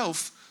just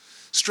itself.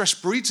 Stress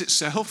breeds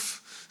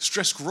itself.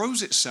 Stress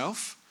grows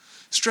itself.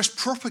 Stress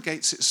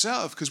propagates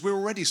itself because we're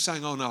already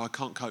saying, oh no, I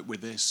can't cope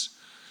with this.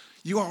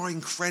 You are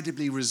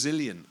incredibly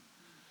resilient,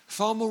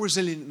 far more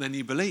resilient than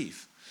you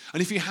believe.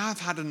 And if you have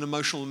had an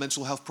emotional and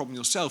mental health problem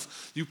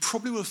yourself, you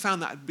probably will have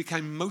found that it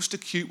became most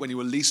acute when you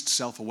were least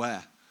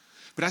self-aware.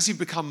 But as you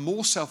become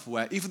more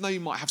self-aware, even though you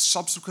might have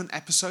subsequent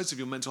episodes of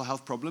your mental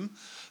health problem,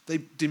 they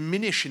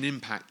diminish in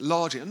impact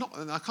largely. And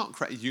I can't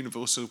create a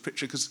universal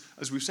picture because,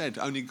 as we've said,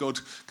 only God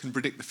can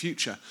predict the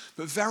future.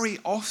 But very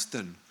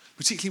often,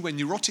 particularly when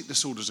neurotic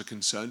disorders are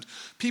concerned,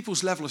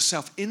 people's level of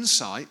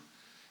self-insight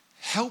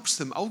helps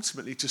them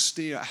ultimately to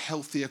steer a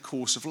healthier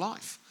course of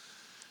life.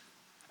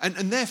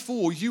 And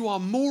therefore, you are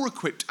more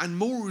equipped and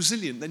more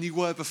resilient than you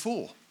were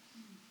before.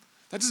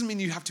 That doesn't mean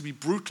you have to be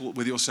brutal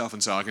with yourself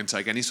and say, I can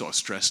take any sort of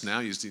stress now.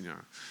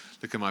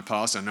 Look at my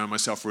past, I know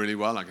myself really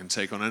well, I can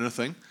take on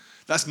anything.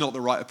 That's not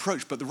the right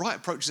approach. But the right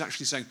approach is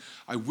actually saying,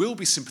 I will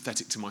be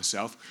sympathetic to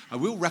myself. I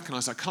will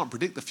recognize I can't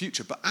predict the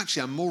future, but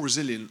actually I'm more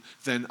resilient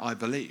than I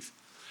believe.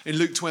 In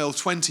Luke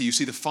 12:20, you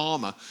see the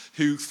farmer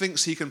who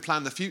thinks he can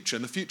plan the future,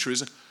 and the future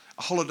is a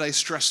holiday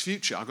stress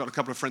future. I've got a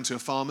couple of friends who are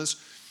farmers,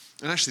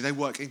 and actually they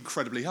work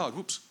incredibly hard.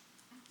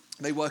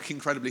 They work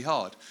incredibly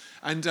hard.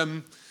 And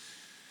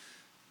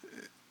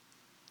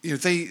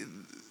the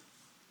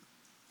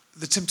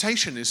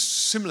temptation is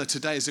similar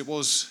today as it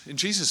was in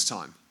Jesus'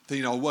 time.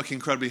 They, work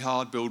incredibly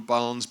hard, build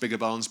barns, bigger,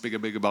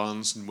 bigger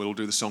barns, and we'll all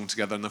do the song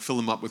together, and they'll fill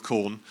them up with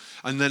corn,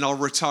 and then I'll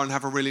retire and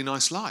have a really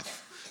nice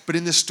life. But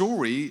in this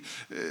story,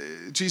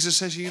 Jesus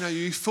says,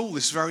 you fool,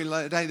 this very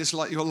day,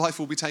 your life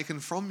will be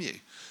taken from you.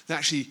 And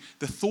actually,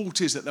 the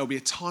thought is that there'll be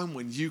a time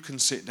when you can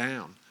sit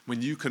down,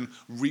 when you can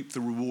reap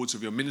the rewards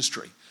of your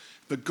ministry.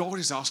 But God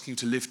is asking you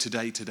to live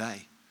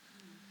today.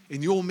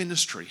 In your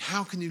ministry,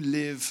 how can you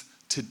live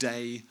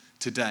today?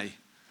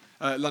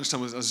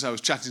 Lunchtime, as I was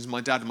chatting to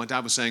my dad, and my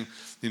dad was saying,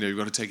 you've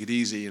got to take it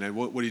easy.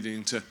 What are you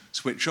doing to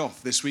switch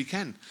off this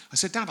weekend? I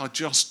said, Dad, I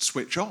just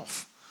switch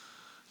off.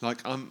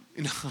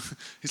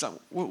 He's like,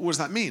 what does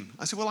that mean?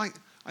 I said, well, I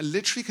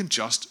literally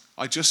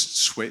I just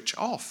switch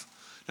off.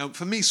 Now,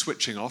 for me,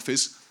 switching off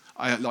is,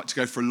 I like to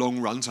go for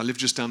long runs. I live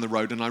just down the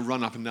road and I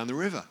run up and down the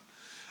river.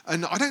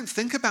 And I don't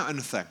think about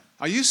anything.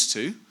 I used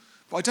to,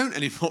 but I don't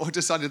anymore. I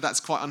decided that's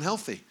quite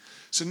unhealthy.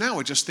 So now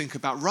I just think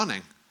about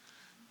running.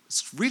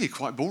 It's really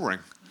quite boring.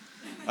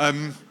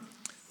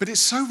 But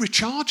it's so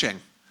recharging.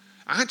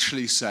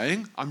 Actually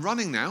saying, I'm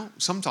running now.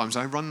 Sometimes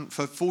I run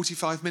for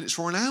 45 minutes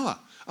or an hour.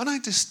 And I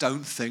just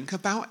don't think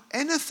about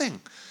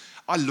anything.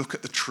 I look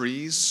at the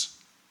trees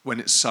when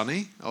it's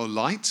sunny or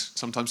light.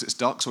 Sometimes it's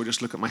dark, so I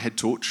just look at my head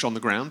torch on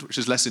the ground, which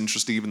is less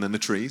interesting even than the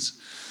trees.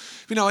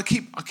 I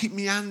keep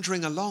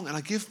meandering along, and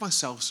I give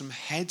myself some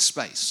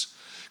headspace.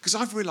 Because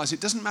I've realized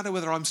it doesn't matter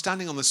whether I'm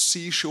standing on the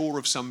seashore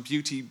of some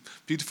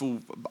beautiful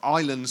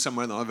island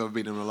somewhere that I've ever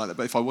been in like that,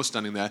 but if I was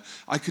standing there,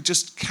 I could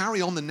just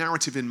carry on the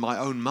narrative in my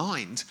own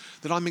mind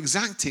that I'm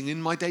exacting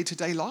in my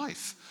day-to-day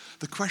life.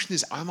 The question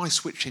is, am I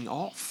switching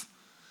off?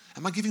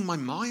 Am I giving my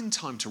mind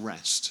time to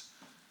rest?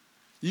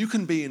 You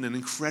can be in an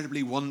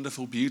incredibly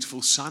wonderful,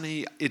 beautiful,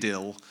 sunny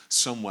idyll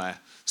somewhere,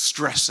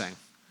 stressing.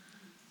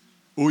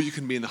 Or you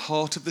can be in the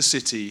heart of the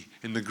city,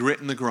 in the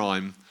grit and the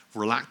grime,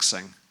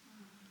 relaxing.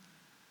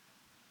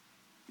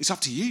 It's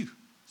up to you.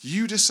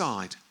 You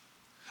decide.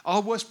 Our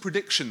worst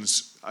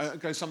predictions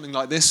go something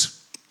like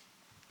this.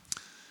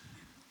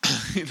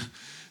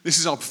 This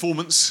is our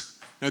performance.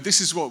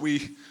 This is what we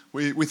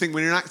think when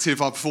we're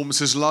inactive, our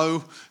performance is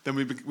low. Then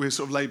we're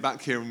sort of laid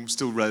back here and we're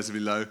still relatively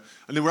low.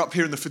 And then we're up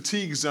here in the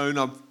fatigue zone.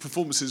 Our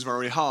performance is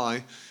very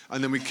high.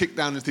 And then we kick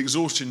down into the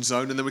exhaustion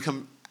zone. And then we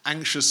become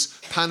anxious,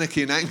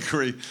 panicky, and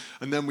angry.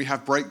 And then we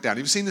have breakdown.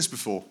 Have you seen this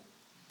before?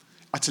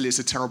 I tell you, it's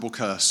a terrible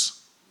curse.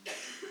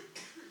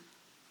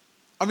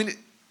 I mean,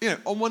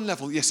 on one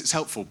level, yes, it's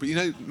helpful. But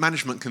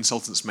management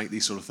consultants make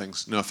these sort of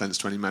things. No offense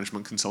to any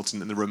management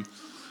consultant in the room.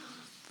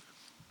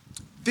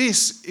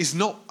 This is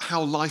not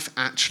how life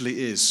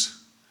actually is.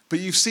 But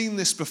you've seen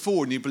this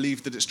before and you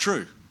believe that it's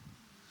true.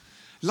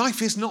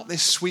 Life is not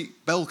this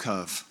sweet bell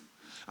curve.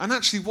 And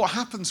actually, what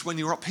happens when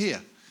you're up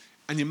here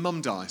and your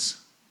mum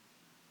dies?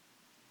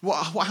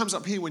 What happens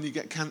up here when you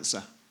get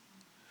cancer?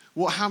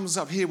 What happens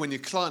up here when your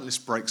client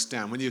list breaks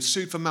down? When you're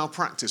sued for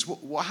malpractice?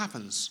 What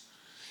happens?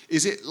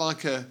 Is it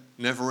like a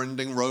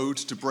never-ending road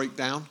to break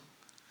down?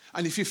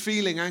 And if you're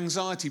feeling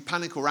anxiety,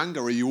 panic, or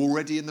anger, are you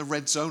already in the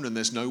red zone and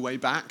there's no way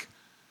back?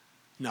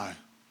 No.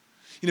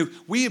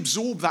 We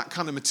absorb that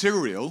kind of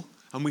material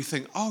and we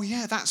think, oh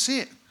yeah, that's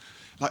it.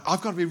 Like,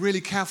 I've got to be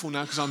really careful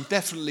now because I'm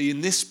definitely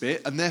in this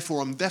bit and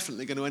therefore I'm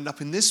definitely going to end up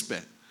in this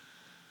bit.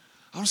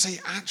 I want to say,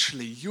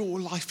 actually, your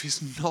life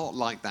is not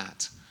like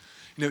that.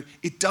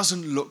 It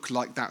doesn't look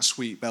like that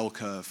sweet bell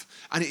curve.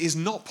 And it is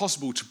not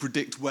possible to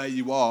predict where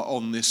you are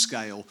on this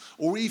scale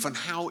or even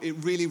how it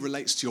really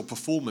relates to your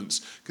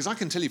performance. Because I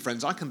can tell you,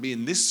 friends, I can be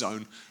in this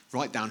zone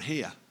right down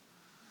here.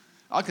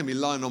 I can be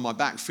lying on my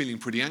back feeling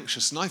pretty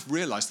anxious. And I've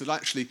realized that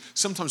actually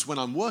sometimes when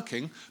I'm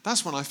working,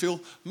 that's when I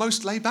feel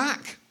most laid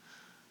back.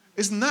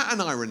 Isn't that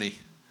an irony?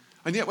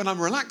 And yet when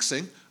I'm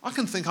relaxing, I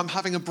can think I'm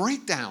having a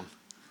breakdown.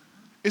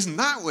 Isn't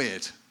that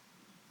weird?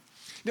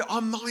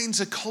 Our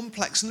minds are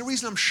complex, and the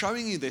reason I'm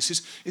showing you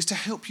this is to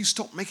help you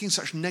stop making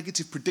such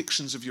negative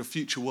predictions of your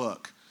future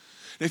work.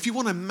 Now, if you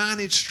want to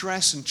manage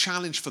stress and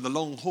challenge for the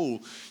long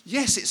haul,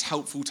 yes, it's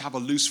helpful to have a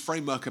loose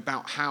framework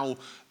about how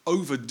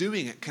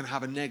overdoing it can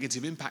have a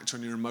negative impact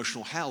on your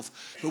emotional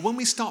health. But when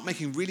we start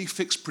making really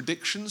fixed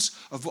predictions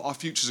of what our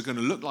futures are going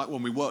to look like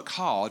when we work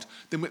hard,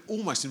 then we're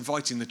almost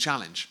inviting the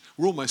challenge.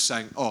 We're almost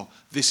saying, oh,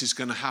 this is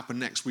going to happen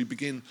next. We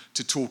begin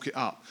to talk it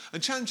up.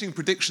 And challenging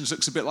predictions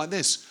looks a bit like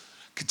this.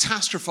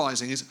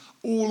 Catastrophizing is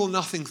all or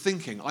nothing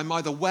thinking. I'm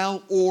either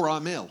well or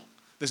I'm ill.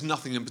 There's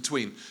nothing in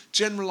between.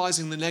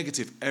 Generalizing the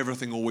negative,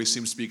 everything always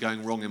seems to be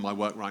going wrong in my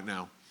work right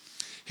now.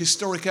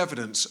 Historic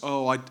evidence,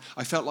 I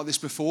felt like this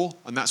before,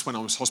 and that's when I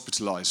was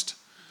hospitalized.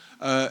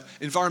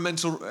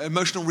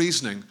 Emotional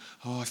reasoning,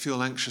 I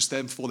feel anxious,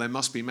 therefore there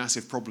must be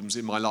massive problems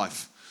in my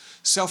life.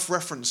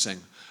 Self-referencing,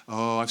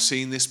 I've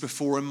seen this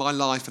before in my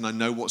life and I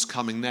know what's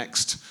coming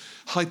next.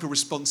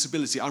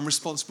 Hyper-responsibility, I'm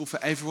responsible for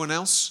everyone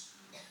else,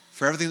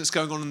 for everything that's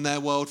going on in their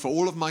world, for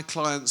all of my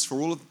clients, for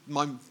all of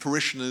my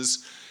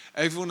parishioners.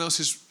 Everyone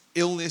else's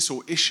illness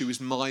or issue is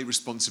my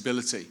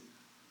responsibility.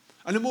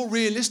 And a more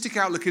realistic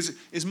outlook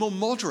is more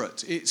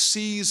moderate. It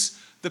sees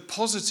the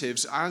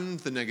positives and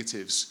the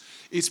negatives.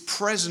 It's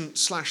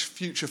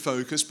present/future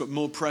focused, but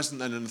more present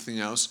than anything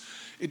else.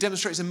 It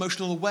demonstrates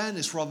emotional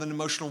awareness rather than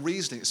emotional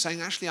reasoning. It's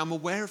saying, actually, I'm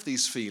aware of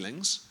these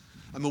feelings.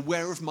 I'm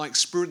aware of my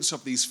experience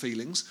of these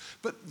feelings,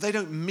 but they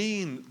don't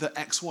mean that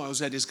X, Y, or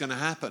Z is going to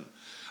happen.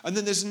 And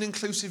then there's an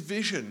inclusive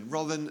vision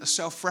rather than a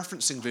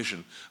self-referencing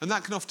vision. And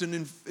that can often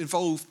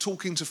involve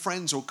talking to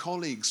friends or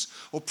colleagues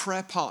or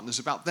prayer partners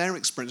about their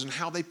experience and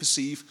how they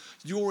perceive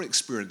your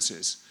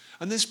experiences.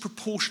 And there's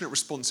proportionate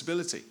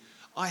responsibility.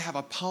 I have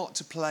a part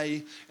to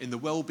play in the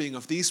well-being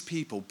of these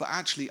people, but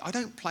actually I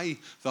don't play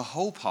the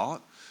whole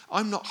part.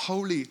 I'm not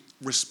wholly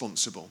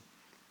responsible.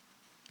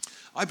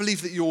 I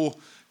believe that your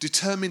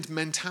determined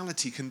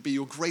mentality can be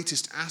your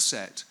greatest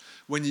asset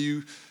when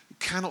you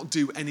cannot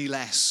do any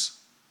less.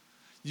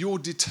 Your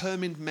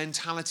determined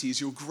mentality is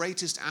your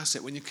greatest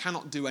asset when you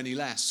cannot do any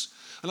less.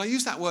 And I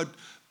use that word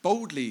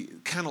boldly,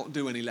 cannot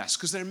do any less,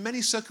 because there are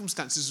many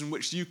circumstances in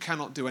which you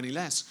cannot do any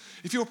less.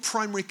 If you're a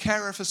primary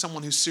carer for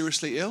someone who's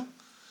seriously ill,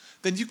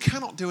 then you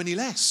cannot do any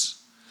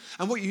less.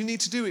 And what you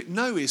need to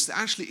know is that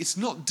actually it's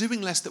not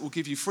doing less that will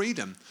give you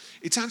freedom.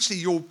 It's actually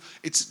your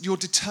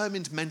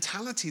determined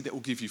mentality that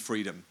will give you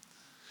freedom.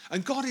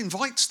 And God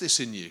invites this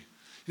in you.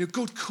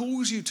 God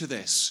calls you to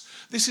this.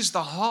 This is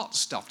the heart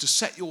stuff, to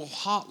set your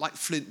heart like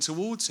flint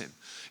towards him,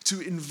 to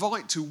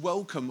invite, to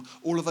welcome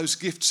all of those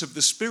gifts of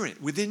the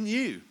Spirit within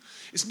you.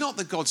 It's not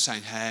that God's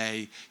saying,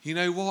 hey, you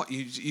know what,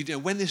 you know,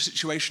 when this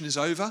situation is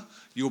over,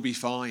 you'll be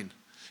fine.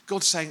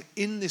 God's saying,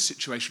 in this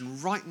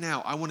situation right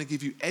now, I want to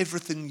give you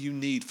everything you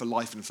need for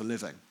life and for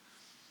living.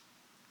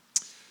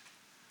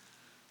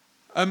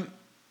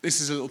 This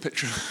is a little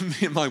picture of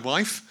me and my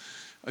wife.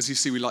 As you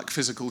see, we like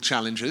physical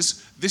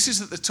challenges. This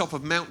is at the top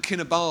of Mount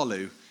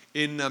Kinabalu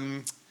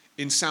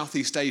in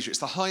Southeast Asia. It's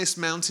the highest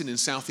mountain in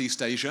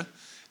Southeast Asia.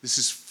 This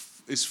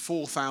is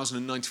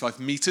 4,095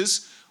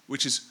 meters,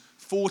 which is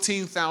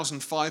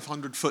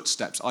 14,500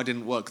 footsteps. I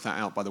didn't work that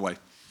out, by the way.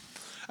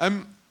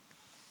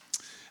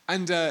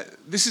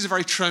 This is a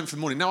very triumphant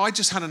morning. Now, I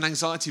just had an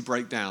anxiety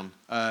breakdown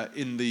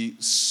in the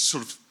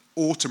sort of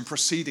autumn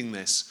preceding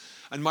this.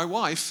 And my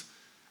wife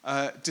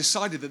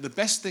decided that the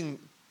best thing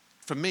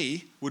for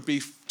me would be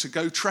to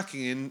go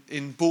trekking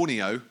in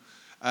Borneo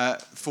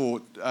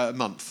for a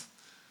month.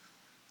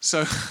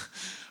 So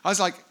I was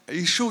like, are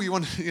you sure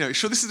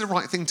sure this is the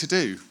right thing to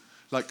do?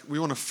 Like, we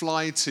want to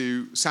fly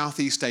to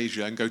Southeast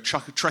Asia and go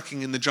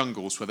trekking in the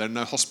jungles where there are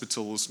no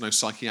hospitals, no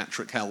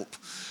psychiatric help,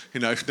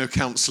 no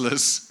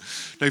counsellors,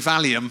 no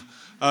Valium.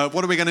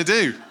 What are we going to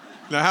do?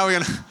 How are we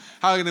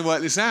going to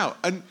work this out?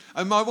 And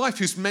my wife,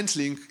 who's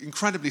mentally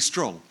incredibly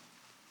strong,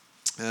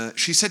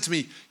 she said to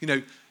me,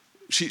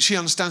 she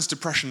understands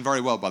depression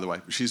very well, by the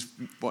way. She's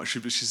one of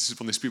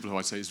these people who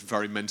I'd say is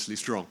very mentally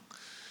strong.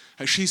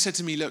 She said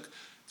to me, look,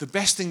 the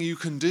best thing you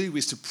can do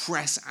is to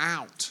press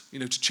out,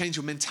 to change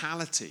your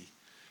mentality.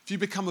 If you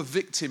become a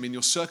victim in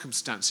your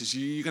circumstances,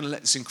 you're going to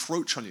let this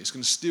encroach on you. It's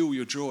going to steal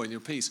your joy and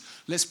your peace.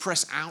 Let's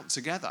press out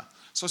together.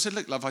 So I said,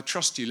 look, love, I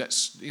trust you.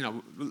 Let's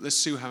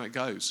see how it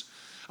goes.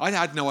 I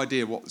had no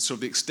idea what sort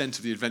of the extent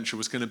of the adventure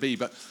was going to be,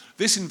 but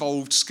this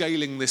involved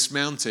scaling this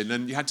mountain,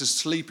 and you had to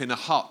sleep in a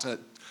hut at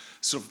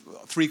sort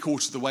of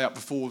 3/4 of the way up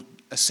before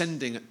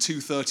ascending at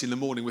 2:30 in the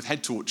morning with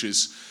head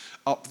torches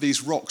up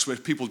these rocks where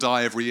people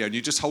die every year, and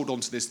you just hold on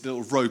to this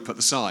little rope at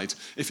the side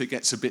if it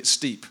gets a bit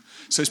steep.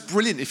 So it's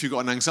brilliant if you've got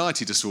an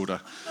anxiety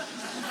disorder.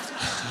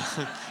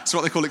 It's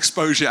what they call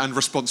exposure and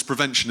response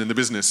prevention in the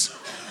business.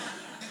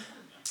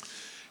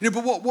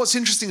 But what's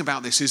interesting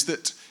about this is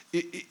that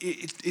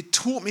it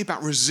taught me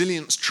about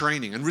resilience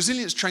training. And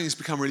resilience training has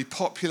become really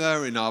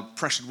popular in our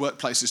pressured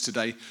workplaces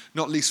today,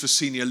 not least for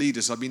senior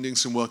leaders. I've been doing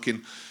some work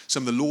in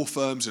some of the law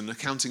firms and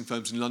accounting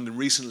firms in London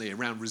recently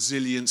around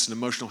resilience and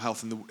emotional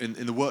health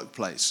in the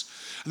workplace.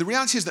 And the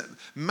reality is that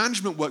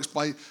management works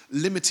by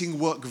limiting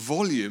work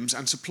volumes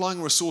and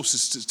supplying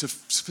resources to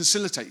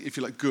facilitate, if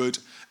you like, good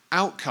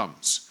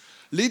outcomes.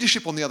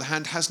 Leadership, on the other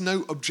hand, has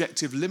no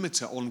objective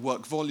limiter on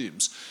work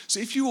volumes.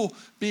 So if you're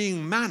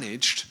being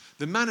managed,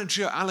 the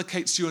manager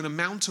allocates you an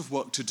amount of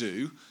work to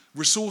do,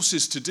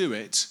 resources to do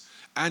it,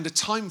 and a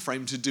time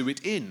frame to do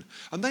it in.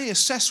 And they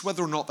assess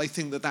whether or not they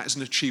think that that is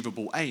an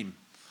achievable aim.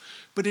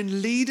 But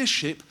in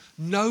leadership,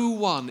 no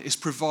one is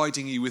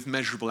providing you with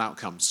measurable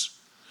outcomes.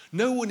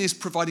 No one is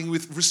providing you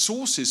with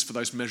resources for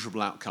those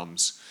measurable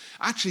outcomes.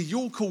 Actually,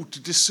 you're called to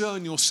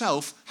discern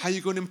yourself how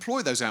you're going to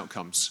employ those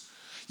outcomes.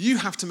 You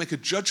have to make a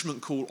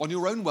judgment call on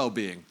your own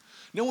well-being.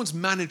 No one's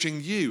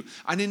managing you.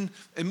 And in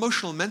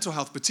emotional and mental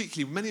health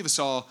particularly, many of us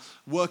are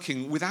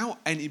working without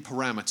any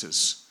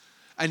parameters,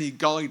 any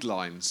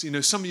guidelines. You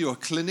know, some of you are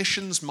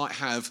clinicians, might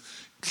have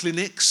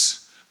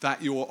clinics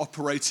that you're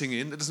operating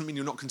in. That doesn't mean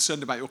you're not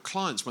concerned about your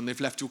clients when they've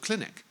left your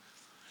clinic.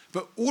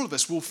 But all of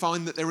us will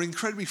find that there are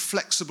incredibly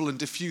flexible and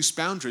diffuse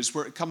boundaries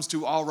where it comes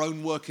to our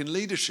own work in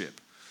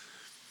leadership.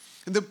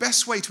 And the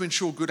best way to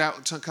ensure good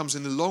outcomes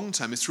in the long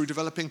term is through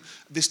developing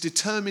this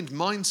determined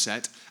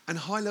mindset and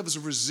high levels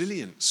of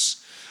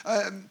resilience.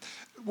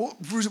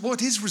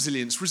 What is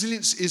resilience?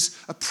 Resilience is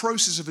a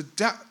process of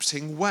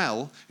adapting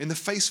well in the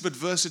face of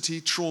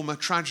adversity, trauma,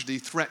 tragedy,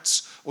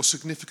 threats, or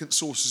significant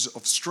sources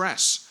of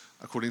stress,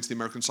 according to the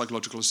American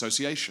Psychological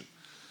Association.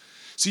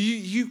 So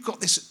you've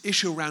got this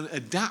issue around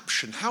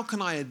adaptation. How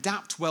can I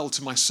adapt well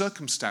to my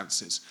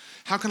circumstances?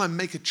 How can I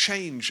make a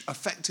change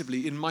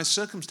effectively in my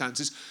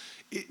circumstances?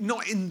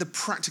 Not in the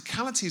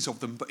practicalities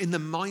of them, but in the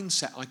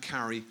mindset I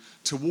carry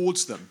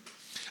towards them.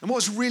 And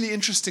what's really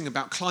interesting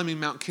about climbing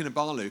Mount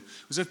Kinabalu,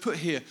 as I've put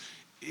here,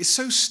 it's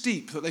so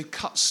steep that they've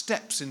cut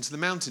steps into the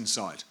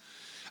mountainside.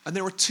 And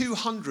there are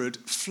 200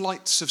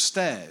 flights of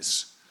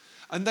stairs.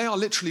 And they are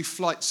literally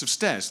flights of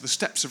stairs. The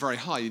steps are very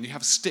high, and you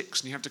have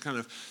sticks, and you have to kind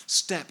of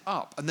step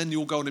up. And then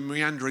you'll go on a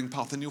meandering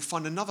path, and you'll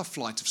find another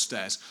flight of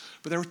stairs.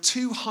 But there are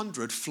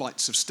 200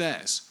 flights of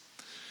stairs.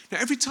 Now,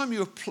 every time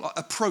you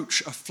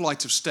approach a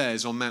flight of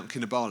stairs on Mount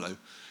Kinabalu,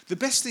 the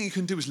best thing you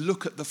can do is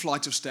look at the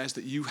flight of stairs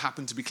that you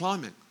happen to be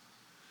climbing.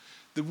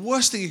 The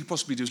worst thing you could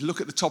possibly do is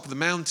look at the top of the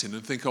mountain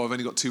and think, oh, I've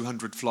only got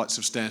 200 flights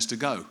of stairs to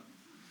go.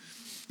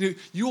 You know,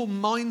 your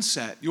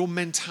mindset, your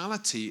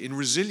mentality in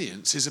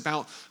resilience is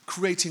about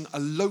creating a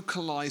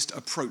localized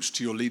approach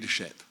to your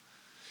leadership.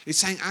 It's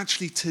saying,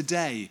 actually,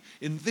 today,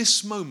 in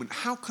this moment,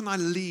 how can I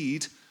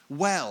lead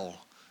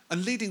well?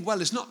 And leading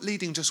well is not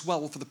leading just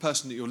well for the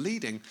person that you're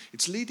leading.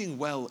 It's leading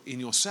well in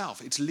yourself.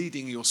 It's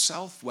leading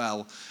yourself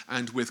well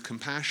and with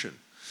compassion.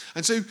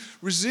 And so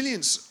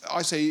resilience,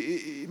 I say,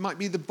 it might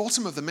be the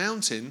bottom of the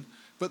mountain,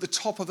 but the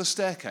top of the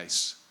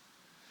staircase.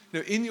 You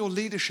know, in your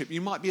leadership,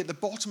 you might be at the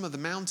bottom of the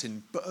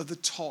mountain, but at the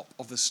top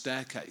of the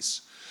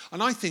staircase.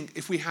 And I think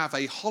if we have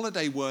a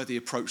holiday-worthy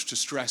approach to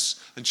stress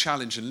and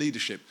challenge and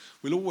leadership,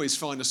 we'll always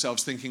find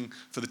ourselves thinking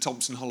for the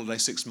Thompson holiday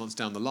 6 months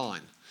down the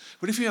line.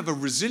 But if you have a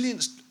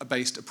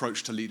resilience-based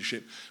approach to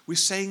leadership, we're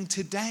saying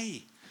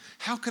today,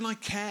 how can I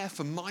care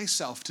for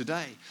myself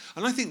today?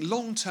 And I think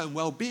long-term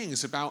well-being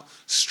is about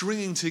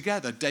stringing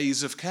together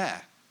days of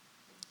care.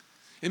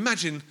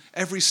 Imagine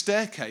every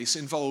staircase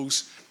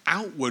involves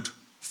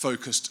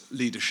outward-focused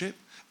leadership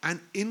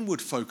and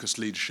inward-focused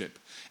leadership.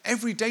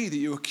 Every day that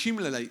you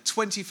accumulate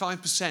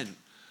 25%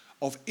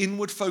 of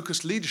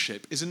inward-focused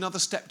leadership is another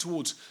step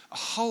towards a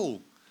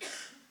whole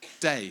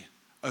day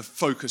of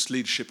focused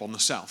leadership on the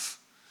self.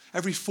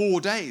 Every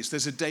 4 days,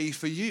 there's a day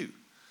for you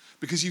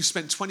because you've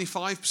spent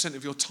 25%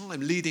 of your time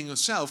leading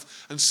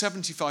yourself and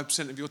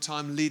 75% of your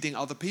time leading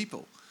other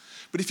people.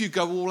 But if you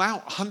go all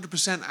out,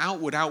 100%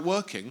 outward,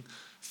 outworking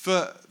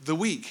for the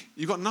week,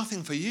 you've got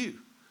nothing for you.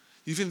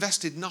 You've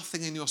invested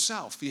nothing in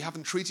yourself. You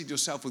haven't treated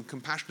yourself with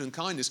compassion and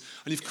kindness,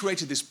 and you've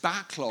created this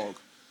backlog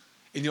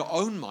in your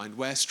own mind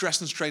where stress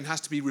and strain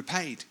has to be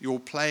repaid. You're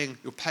paying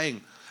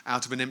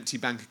out of an empty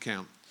bank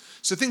account.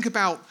 So think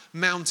about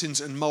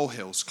mountains and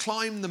molehills.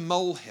 Climb the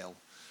molehill,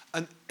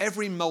 and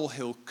every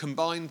molehill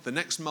combined, the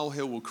next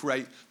molehill will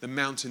create the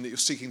mountain that you're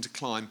seeking to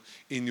climb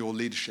in your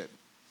leadership.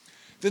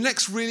 The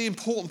next really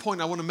important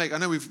point I want to make, I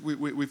know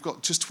we've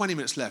got just 20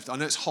 minutes left. I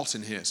know it's hot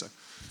in here, so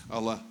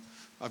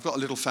I've got a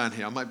little fan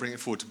here. I might bring it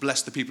forward to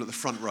bless the people at the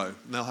front row,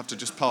 and they'll have to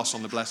just pass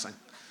on the blessing.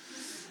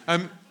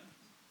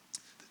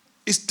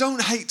 Is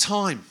don't hate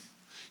time.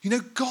 You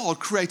know, God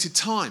created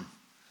time.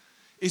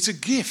 It's a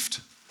gift.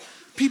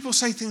 People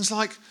say things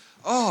like,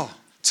 oh,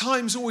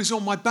 time's always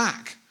on my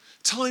back.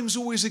 Time's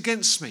always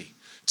against me.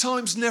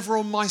 Time's never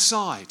on my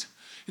side.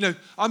 You know,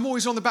 I'm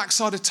always on the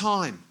backside of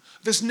time.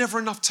 There's never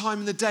enough time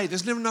in the day.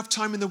 There's never enough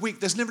time in the week.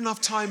 There's never enough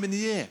time in the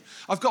year.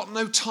 I've got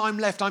no time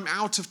left. I'm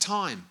out of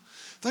time.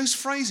 Those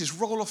phrases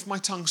roll off my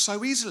tongue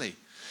so easily.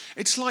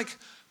 It's like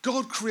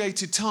God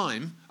created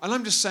time, and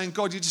I'm just saying,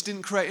 God, you just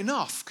didn't create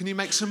enough. Can you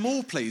make some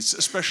more, please,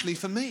 especially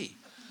for me?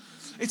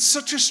 It's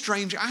such a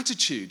strange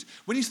attitude.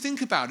 When you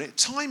think about it,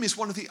 time is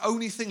one of the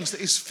only things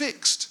that is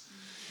fixed.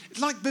 It's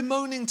like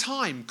bemoaning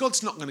time.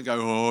 God's not going to go,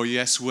 oh,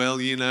 yes,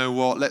 well, you know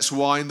what, let's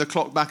wind the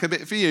clock back a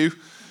bit for you.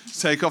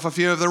 Take off a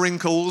few of the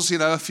wrinkles,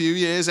 a few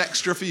years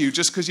extra for you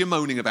just because you're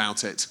moaning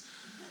about it.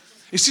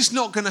 It's just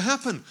not going to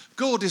happen.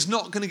 God is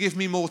not going to give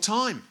me more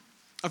time.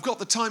 I've got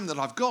the time that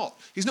I've got.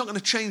 He's not going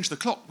to change the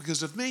clock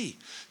because of me.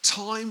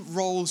 Time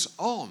rolls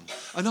on.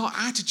 And our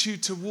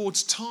attitude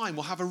towards time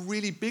will have a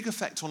really big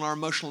effect on our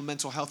emotional and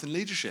mental health and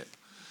leadership.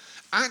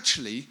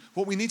 Actually,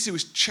 what we need to do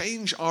is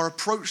change our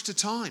approach to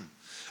time.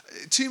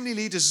 Too many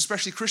leaders,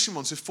 especially Christian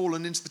ones, have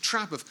fallen into the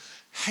trap of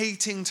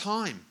hating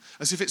time,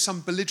 as if it's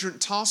some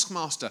belligerent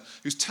taskmaster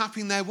who's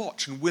tapping their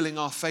watch and willing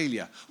our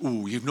failure.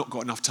 Oh, you've not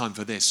got enough time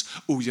for this.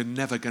 Oh, you're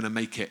never going to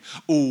make it.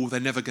 Oh, they're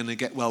never going to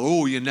get well.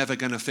 Oh, you're never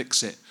going to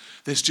fix it.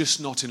 There's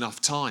just not enough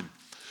time.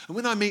 And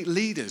when I meet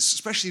leaders,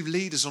 especially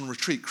leaders on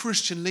retreat,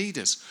 Christian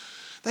leaders,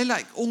 they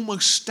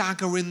almost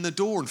stagger in the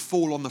door and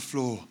fall on the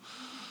floor.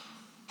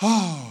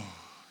 Oh,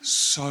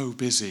 so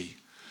busy.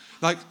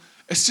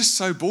 It's just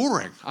so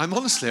boring. I'm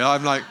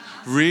like,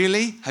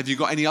 really? Have you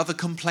got any other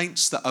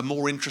complaints that are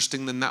more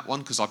interesting than that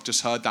one? Because I've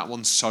just heard that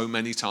one so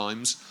many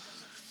times.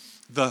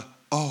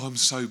 I'm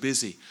so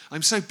busy.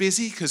 I'm so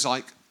busy because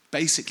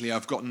basically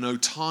I've got no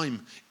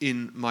time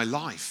in my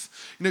life.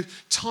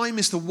 Time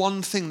is the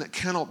one thing that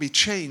cannot be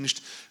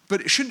changed, but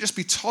it shouldn't just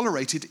be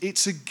tolerated.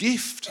 It's a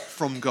gift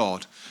from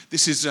God.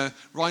 This is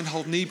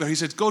Reinhold Niebuhr. He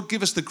said, God,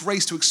 give us the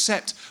grace to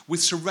accept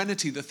with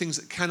serenity the things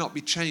that cannot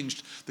be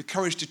changed, the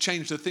courage to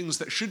change the things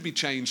that should be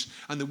changed,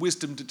 and the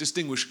wisdom to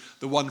distinguish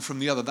the one from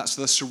the other. That's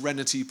the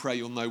serenity prayer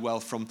you'll know well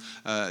from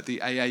the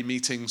AA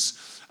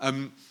meetings.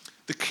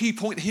 The key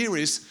point here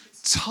is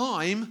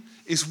time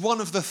is one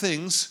of the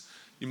things,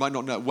 you might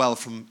not know it well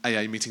from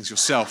AA meetings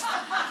yourself,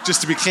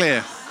 just to be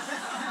clear.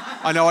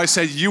 I know I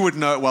said you would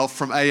know it well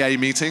from AA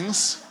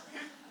meetings.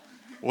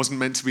 Wasn't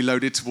meant to be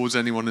loaded towards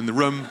anyone in the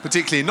room,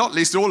 particularly not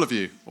least all of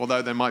you,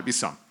 although there might be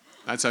some.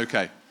 That's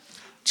okay.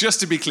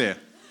 Just to be clear,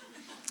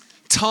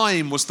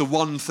 time was the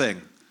one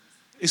thing.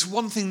 It's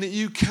one thing that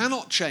you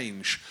cannot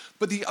change,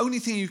 but the only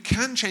thing you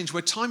can change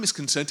where time is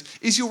concerned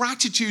is your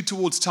attitude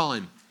towards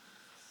time.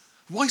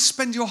 Why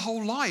spend your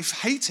whole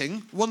life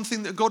hating one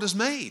thing that God has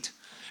made?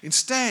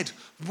 Instead,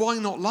 why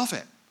not love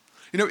it?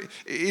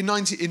 In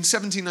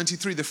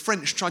 1793, the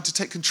French tried to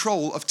take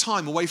control of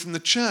time away from the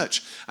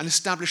church and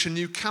establish a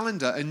new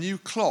calendar, a new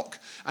clock,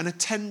 and a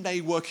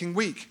 10-day working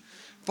week.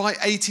 By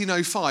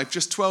 1805,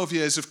 just 12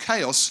 years of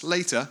chaos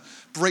later,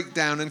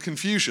 breakdown and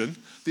confusion,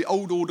 the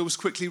old order was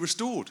quickly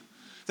restored.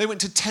 They went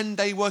to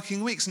 10-day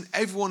working weeks and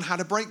everyone had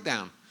a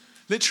breakdown.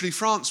 Literally,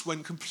 France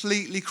went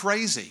completely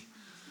crazy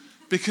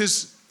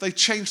because they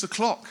changed the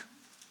clock.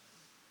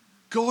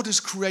 God has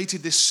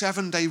created this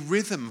 7-day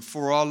rhythm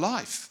for our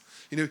life.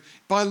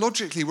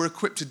 Biologically, we're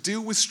equipped to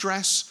deal with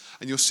stress,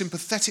 and your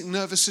sympathetic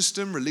nervous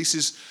system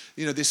releases,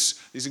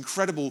 these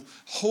incredible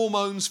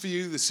hormones for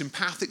you. The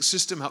sympathetic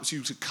system helps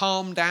you to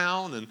calm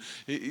down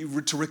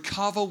and to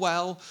recover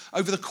well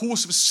over the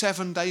course of a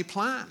 7-day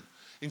plan,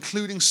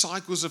 including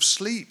cycles of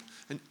sleep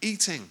and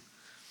eating.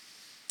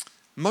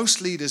 Most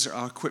leaders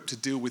are equipped to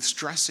deal with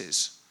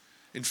stresses.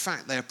 In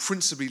fact, they are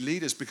principally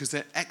leaders because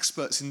they're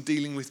experts in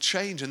dealing with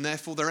change, and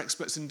therefore they're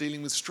experts in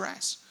dealing with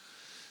stress.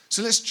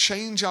 So let's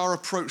change our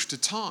approach to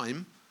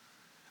time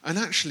and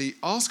actually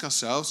ask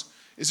ourselves,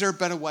 is there a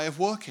better way of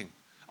working?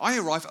 I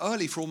arrive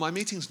early for all my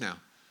meetings now.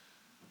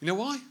 You know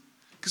why?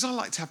 Because I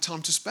like to have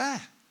time to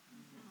spare.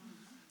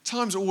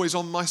 Time's always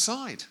on my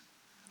side.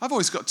 I've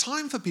always got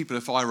time for people.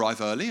 If I arrive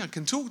early, I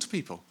can talk to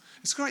people.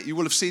 It's great. You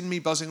will have seen me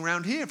buzzing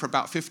around here for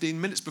about 15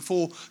 minutes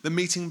before the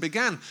meeting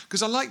began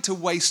because I like to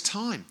waste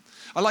time.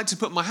 I like to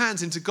put my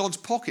hands into God's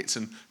pockets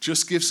and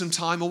just give some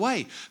time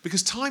away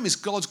because time is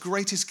God's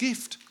greatest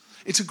gift.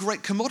 It's a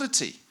great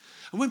commodity.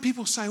 And when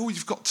people say, oh,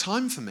 you've got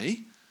time for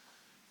me,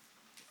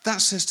 that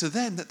says to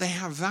them that they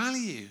have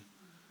value.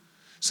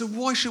 So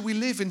why should we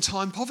live in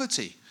time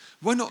poverty?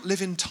 Why not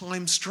live in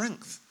time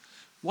strength?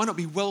 Why not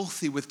be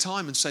wealthy with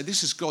time and say,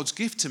 this is God's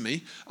gift to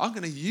me. I'm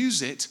going to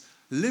use it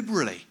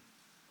liberally.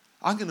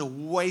 I'm going to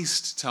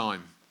waste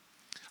time.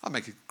 I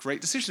make a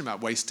great decision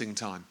about wasting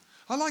time.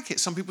 I like it.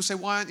 Some people say,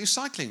 why aren't you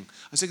cycling?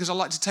 I say, because I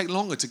like to take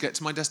longer to get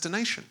to my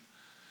destination.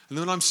 And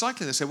then when I'm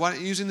cycling, they say, why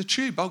aren't you using the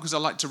tube? Oh, because I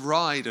like to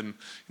ride and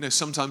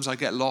sometimes I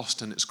get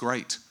lost and it's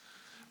great.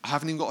 I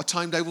haven't even got a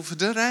timetable for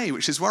today,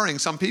 which is worrying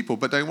some people,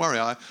 but don't worry,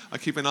 I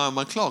keep an eye on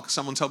my clock.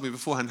 Someone told me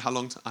beforehand how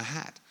long I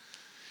had.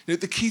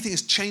 The key thing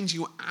is changing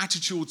your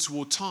attitude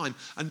toward time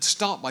and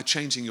start by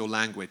changing your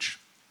language.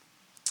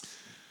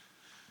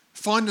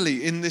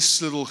 Finally, in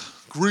this little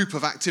group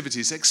of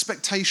activities,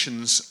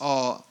 expectations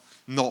are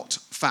not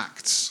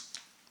facts.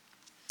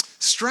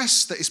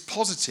 Stress that is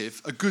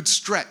positive, a good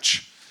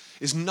stretch,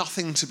 is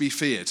nothing to be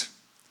feared.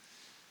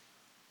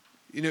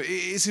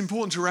 It's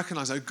important to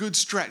recognize that a good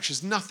stretch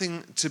is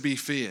nothing to be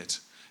feared.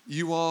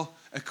 You are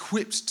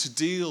equipped to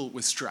deal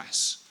with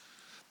stress.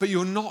 but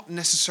you're not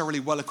necessarily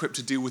well equipped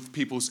to deal with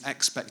people's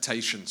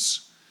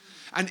expectations.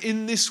 And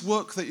in this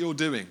work that you're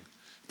doing,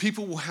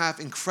 people will have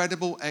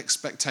incredible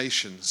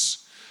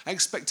expectations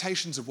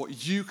of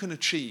what you can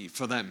achieve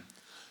for them.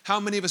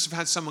 How many of us have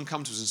had someone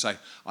come to us and say,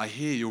 I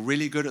hear you're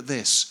really good at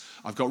this.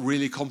 I've got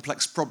really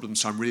complex problems,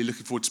 so I'm really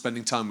looking forward to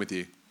spending time with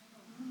you.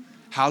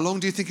 How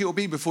long do you think it will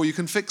be before you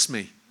can fix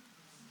me?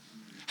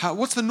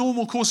 What's the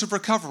normal course of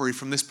recovery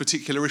from this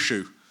particular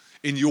issue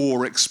in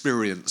your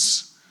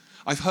experience?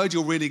 I've heard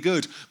you're really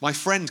good. My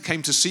friend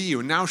came to see you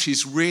and now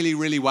she's really,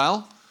 really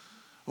well.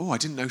 Oh, I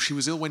didn't know she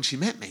was ill when she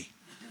met me.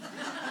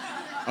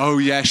 Oh,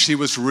 yeah, she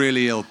was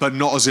really ill, but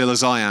not as ill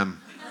as I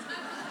am.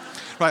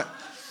 Right.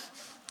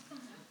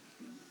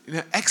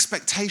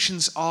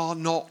 Expectations are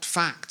not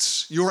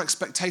facts. Your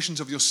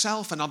expectations of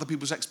yourself and other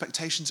people's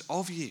expectations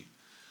of you.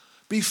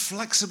 Be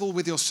flexible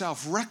with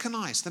yourself.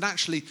 Recognize that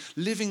actually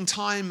living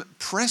time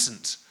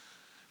present,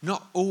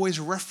 not always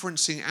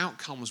referencing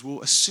outcomes,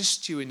 will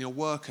assist you in your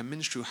work and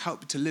ministry, will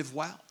help you to live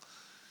well.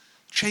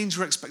 Change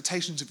your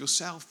expectations of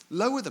yourself.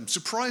 Lower them.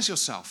 Surprise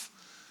yourself.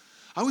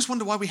 I always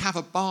wonder why we have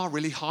a bar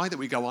really high that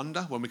we go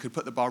under when we could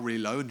put the bar really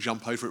low and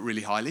jump over it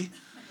really highly.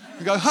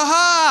 You go,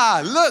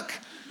 ha-ha, look,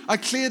 I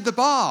cleared the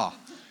bar.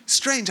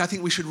 Strange, I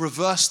think we should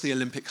reverse the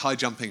Olympic high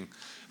jumping.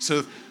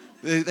 So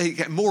they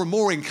get more and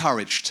more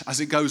encouraged as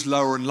it goes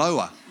lower and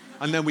lower.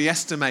 And then we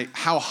estimate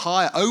how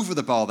high over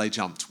the bar they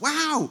jumped.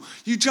 Wow,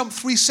 you jumped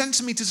 3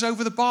 centimeters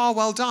over the bar,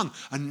 well done.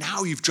 And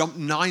now you've jumped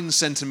 9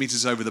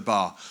 centimeters over the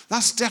bar.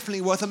 That's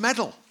definitely worth a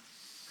medal.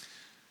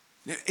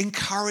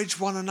 Encourage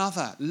one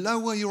another.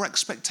 Lower your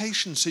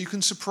expectations so you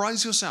can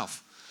surprise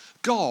yourself.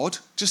 God,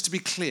 just to be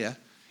clear,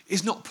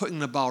 is not putting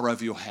the bar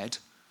over your head.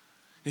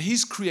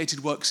 He's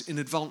created works in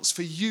advance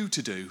for you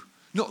to do,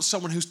 not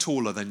someone who's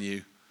taller than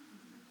you.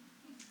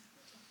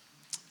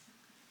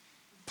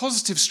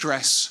 Positive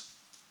stress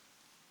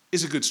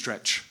is a good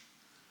stretch,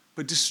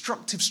 but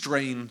destructive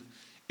strain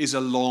is a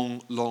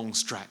long, long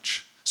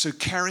stretch. So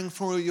caring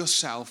for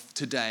yourself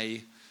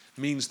today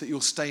means that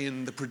you'll stay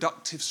in the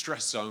productive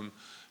stress zone,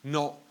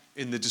 not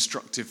in the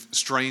destructive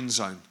strain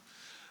zone.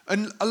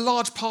 And a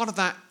large part of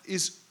that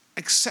is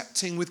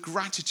accepting with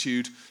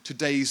gratitude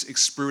today's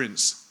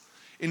experience.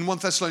 In 1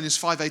 Thessalonians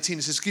 5:18,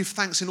 it says, give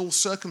thanks in all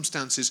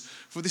circumstances,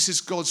 for this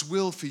is God's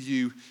will for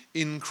you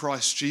in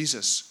Christ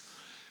Jesus.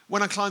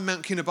 When I climbed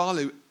Mount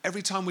Kinabalu,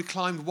 every time we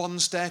climbed one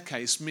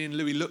staircase, me and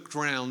Louis looked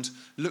around,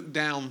 looked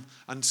down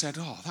and said,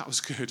 oh, that was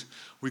good.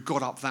 We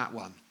got up that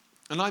one.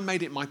 And I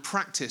made it my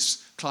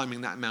practice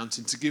climbing that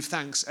mountain to give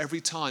thanks every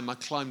time I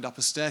climbed up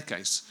a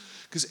staircase,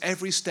 because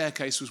every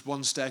staircase was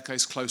one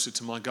staircase closer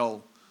to my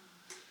goal.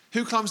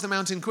 Who climbs the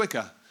mountain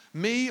quicker,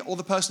 me or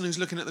the person who's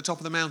looking at the top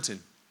of the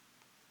mountain?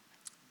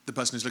 The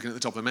person who's looking at the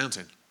top of the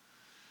mountain.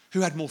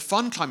 Who had more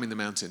fun climbing the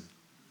mountain?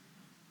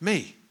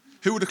 Me.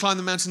 Who would have climbed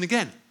the mountain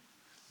again?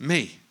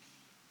 Me.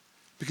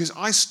 Because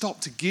I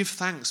stopped to give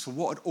thanks for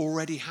what had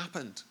already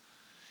happened.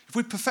 If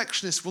we're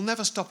perfectionists, we'll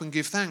never stop and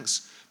give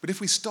thanks. But if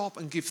we stop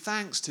and give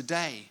thanks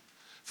today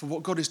for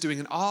what God is doing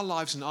in our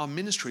lives and our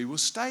ministry, we'll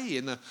stay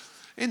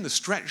in the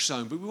stretch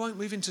zone, but we won't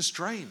move into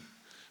strain.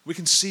 We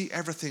can see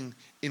everything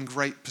in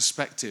great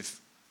perspective.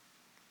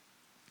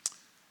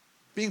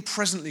 Being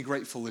presently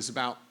grateful is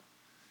about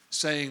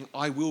saying,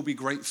 I will be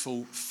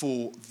grateful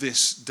for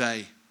this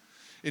day.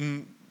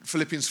 In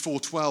Philippians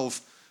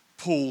 4:12,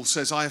 Paul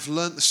says, I have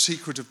learnt the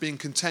secret of being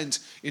content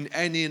in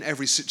any and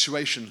every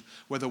situation,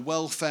 whether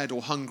well-fed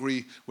or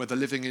hungry, whether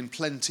living in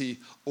plenty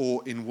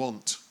or in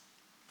want.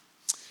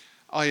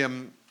 I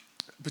am,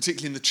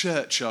 particularly in the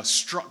church,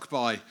 struck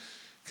by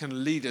kind of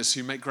leaders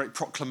who make great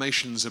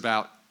proclamations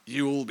about,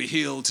 you will be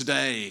healed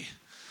today,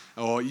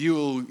 or you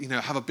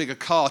will, have a bigger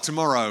car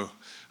tomorrow,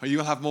 or you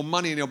will have more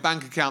money in your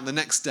bank account the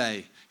next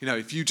day.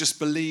 If you just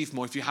believe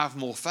more, if you have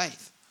more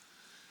faith.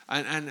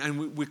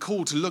 And we're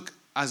called to look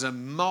as a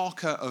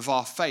marker of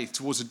our faith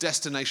towards a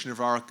destination of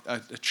our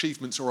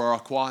achievements or our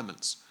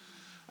acquirements.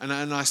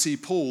 And I see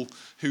Paul,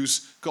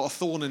 who's got a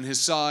thorn in his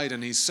side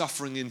and he's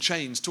suffering in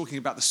chains, talking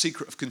about the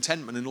secret of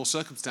contentment in all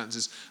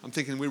circumstances. I'm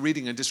thinking we're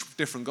reading a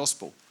different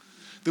gospel.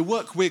 The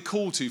work we're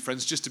called to,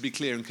 friends, just to be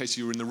clear, in case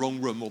you were in the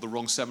wrong room or the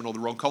wrong seminar or the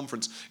wrong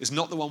conference, is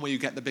not the one where you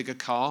get the bigger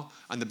car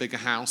and the bigger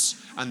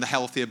house and the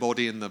healthier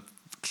body and the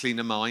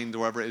cleaner mind, or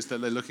whatever it is that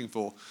they're looking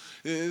for.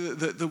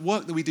 The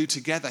work that we do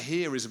together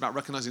here is about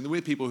recognizing that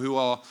we're people who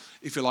are,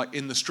 if you like,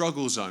 in the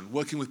struggle zone,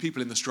 working with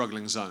people in the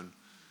struggling zone.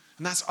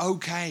 And that's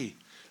okay.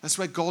 That's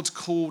where God's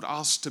called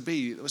us to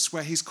be. That's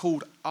where he's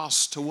called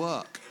us to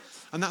work.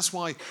 And that's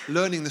why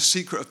learning the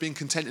secret of being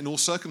content in all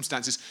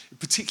circumstances is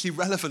particularly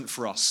relevant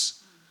for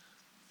us.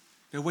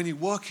 When you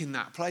work in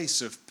that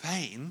place of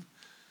pain,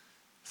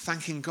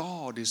 thanking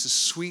God is a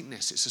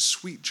sweetness. It's a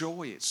sweet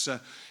joy. It's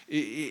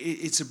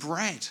a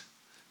bread.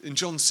 In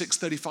John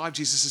 6:35,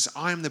 Jesus says,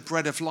 I am the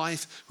bread of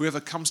life. Whoever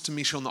comes to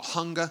me shall not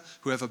hunger.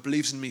 Whoever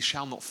believes in me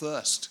shall not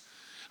thirst.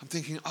 I'm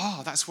thinking,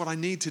 that's what I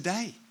need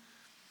today.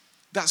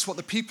 That's what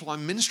the people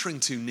I'm ministering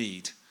to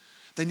need.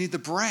 They need the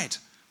bread.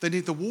 They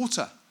need the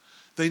water.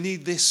 They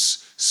need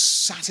this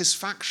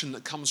satisfaction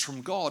that comes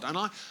from God. And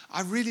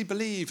I really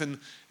believe, and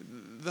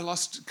the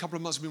last couple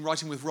of months I've been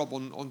writing with Rob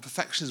on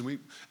perfectionism. We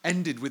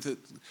ended with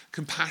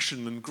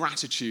compassion and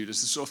gratitude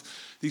as the sort of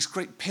these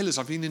great pillars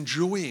I've been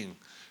enjoying.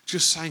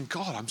 Just saying,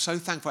 God, I'm so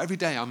thankful. Every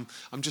day I'm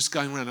just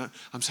going around,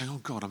 I'm saying, oh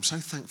God, I'm so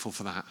thankful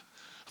for that.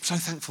 I'm so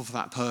thankful for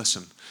that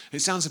person. It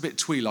sounds a bit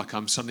twee, like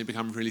I'm suddenly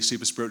become really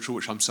super spiritual,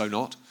 which I'm so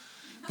not.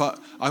 But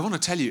I want to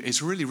tell you,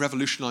 it's really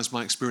revolutionized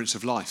my experience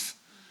of life.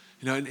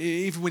 You know, and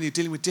even when you're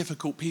dealing with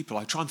difficult people,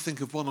 I try and think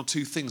of one or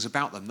two things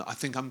about them that I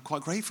think I'm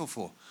quite grateful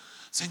for.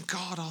 Saying,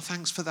 God, oh,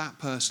 thanks for that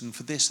person,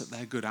 for this that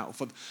they're good at, or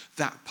for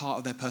that part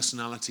of their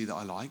personality that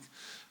I like.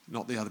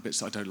 Not the other bits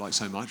that I don't like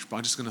so much, but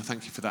I'm just going to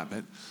thank you for that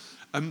bit.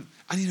 And,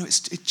 you know,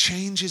 it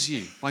changes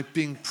you by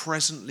being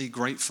presently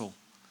grateful.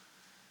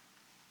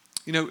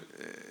 You know,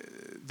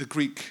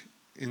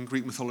 in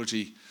Greek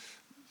mythology,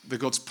 the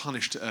gods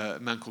punished a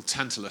man called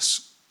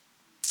Tantalus.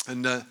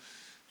 And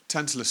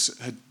Tantalus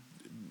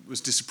was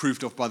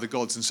disapproved of by the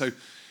gods. And so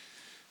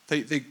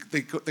they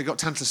got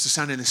Tantalus to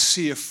stand in a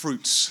sea of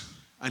fruits.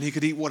 And he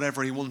could eat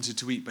whatever he wanted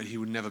to eat, but he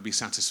would never be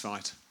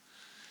satisfied.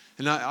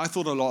 And I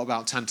thought a lot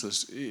about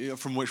Tantalus,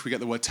 from which we get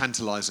the word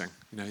tantalizing.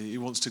 You know, he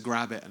wants to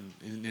grab it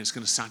and it's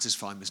going to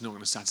satisfy him, but it's not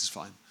going to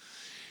satisfy him.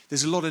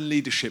 There's a lot in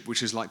leadership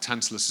which is like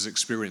Tantalus's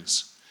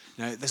experience.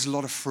 You know, there's a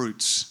lot of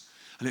fruits.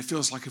 And it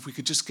feels like if we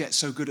could just get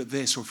so good at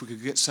this, or if we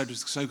could get so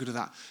good at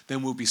that,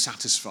 then we'll be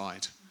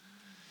satisfied.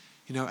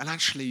 You know, and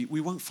actually,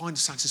 we won't find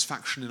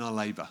satisfaction in our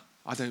labor.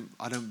 I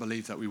don't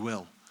believe that we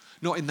will.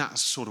 Not in that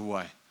sort of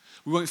way.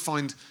 We won't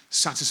find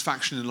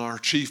satisfaction in our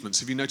achievements.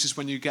 Have you noticed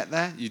when you get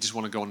there, you just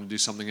want to go on and do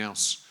something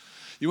else?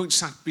 You won't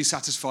be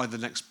satisfied with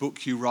the next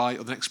book you write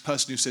or the next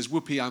person who says,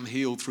 whoopee, I'm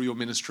healed through your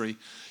ministry.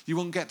 You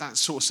won't get that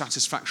sort of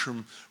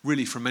satisfaction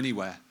really from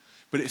anywhere.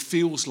 But it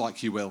feels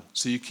like you will,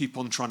 so you keep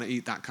on trying to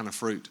eat that kind of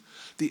fruit.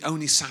 The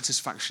only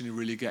satisfaction you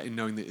really get in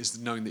knowing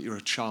that you're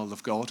a child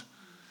of God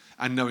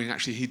and knowing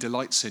actually He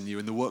delights in you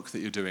in the work that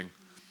you're doing,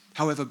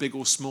 however big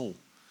or small.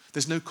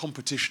 There's no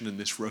competition in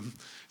this room.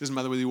 It doesn't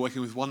matter whether you're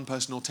working with one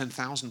person or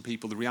 10,000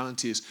 people. The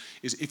reality is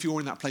if you're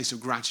in that place of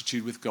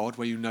gratitude with God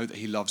where you know that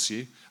He loves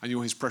you and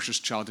you're His precious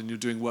child and you're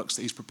doing works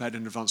that He's prepared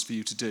in advance for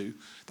you to do,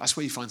 that's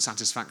where you find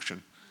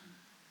satisfaction.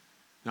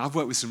 Now, I've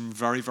worked with some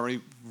very, very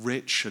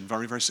rich and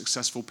very, very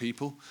successful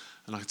people,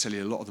 and I can tell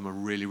you a lot of them are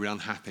really, really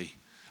unhappy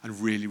and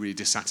really, really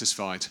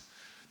dissatisfied.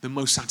 The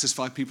most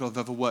satisfied people I've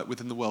ever worked with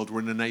in the world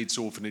were in an AIDS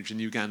orphanage in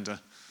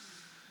Uganda,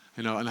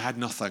 you know, and I had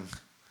nothing.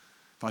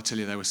 But I tell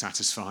you, they were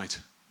satisfied.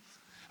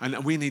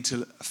 And we need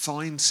to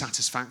find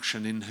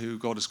satisfaction in who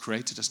God has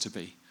created us to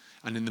be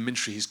and in the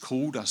ministry He's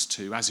called us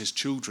to as His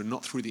children,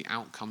 not through the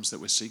outcomes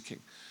that we're seeking.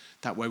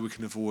 That way we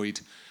can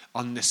avoid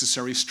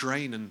unnecessary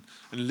strain and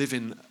live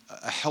in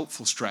a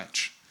helpful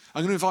stretch.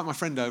 I'm going to invite my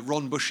friend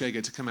Ron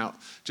Bushhager to come out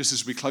just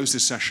as we close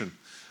this session,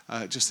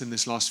 just in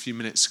this last few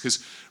minutes,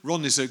 because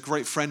Ron is a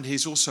great friend.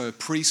 He's also a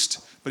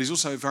priest, but he's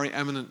also a very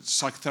eminent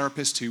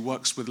psychotherapist who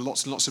works with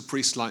lots and lots of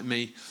priests like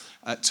me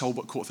at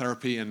Talbot Court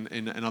Therapy and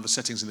in other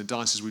settings in the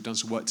diocese. We've done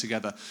some work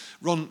together.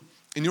 Ron,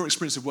 in your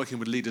experience of working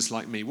with leaders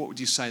like me, what would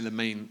you say are the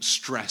main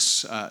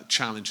stress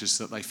challenges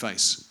that they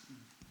face?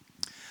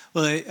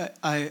 Well,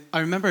 I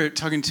remember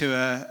talking to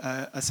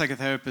a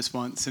psychotherapist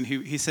once, and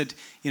he said,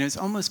 you know, it's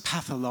almost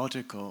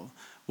pathological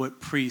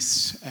what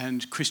priests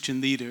and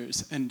Christian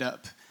leaders end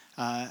up,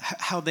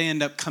 how they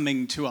end up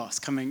coming to us,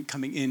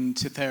 coming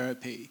into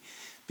therapy,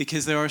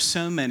 because there are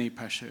so many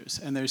pressures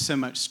and there's so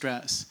much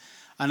stress.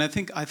 And I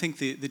think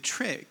the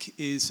trick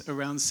is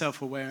around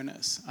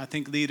self-awareness. I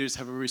think leaders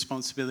have a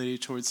responsibility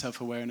towards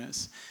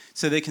self-awareness,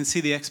 so they can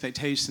see the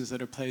expectations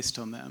that are placed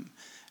on them,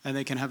 and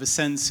they can have a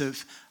sense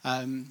of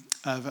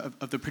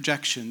the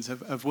projections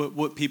of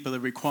what people are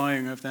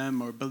requiring of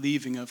them or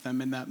believing of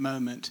them in that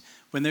moment,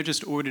 when they're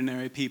just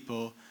ordinary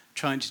people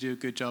trying to do a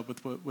good job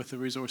with the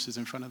resources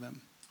in front of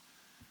them.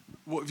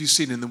 What have you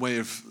seen in the way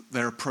of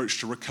their approach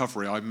to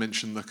recovery? I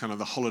mentioned the kind of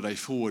the holiday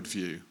forward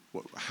view.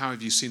 How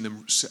have you seen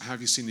them? How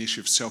have you seen the issue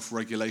of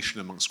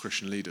self-regulation amongst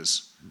Christian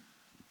leaders?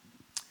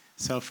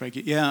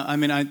 Self-regulation. Yeah, I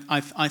mean,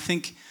 I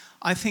think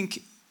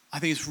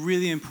it's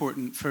really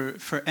important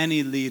for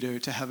any leader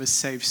to have a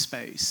safe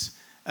space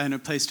and a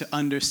place to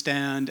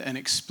understand and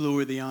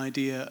explore the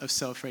idea of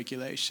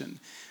self-regulation,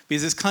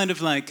 because it's kind of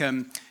like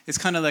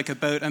a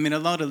boat. I mean, a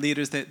lot of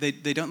leaders they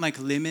don't like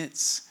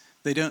limits.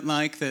 They don't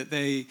like that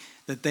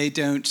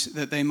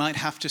they might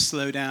have to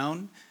slow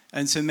down.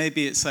 And so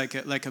maybe it's like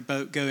a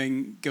boat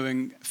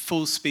going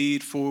full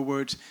speed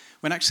forward,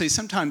 when actually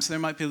sometimes there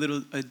might be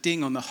a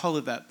ding on the hull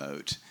of that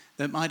boat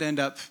that might end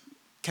up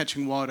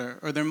catching water,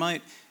 or they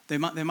might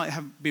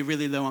be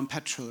really low on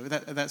petrol, or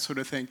that sort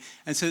of thing.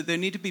 And so there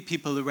need to be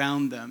people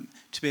around them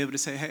to be able to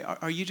say, hey,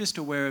 are you just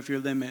aware of your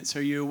limits?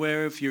 Are you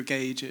aware of your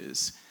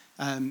gauges?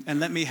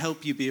 And let me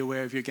help you be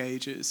aware of your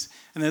gauges.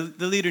 And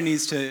the leader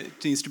needs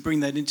to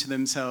bring that into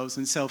themselves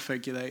and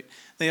self-regulate.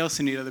 They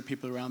also need other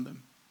people around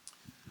them.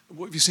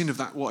 What have you seen of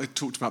that, what I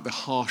talked about, the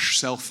harsh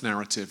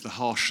self-narrative, the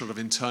harsh sort of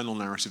internal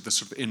narrative, the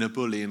sort of inner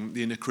bully and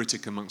the inner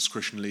critic amongst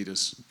Christian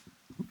leaders?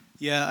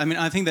 Yeah, I mean,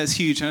 I think that's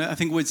huge. And I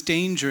think what's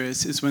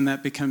dangerous is when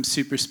that becomes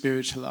super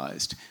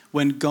spiritualized,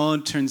 when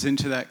God turns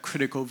into that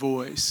critical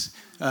voice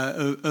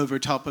over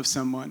top of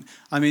someone.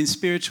 I mean,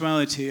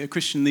 spirituality, a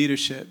Christian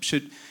leadership,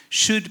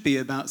 should be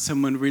about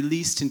someone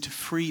released into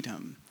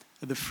freedom,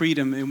 the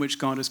freedom in which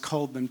God has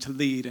called them to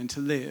lead and to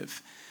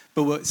live.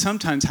 But what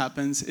sometimes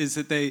happens is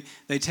that they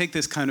take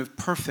this kind of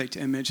perfect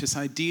image, this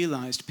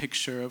idealized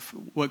picture of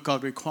what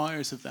God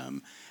requires of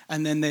them,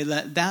 and then they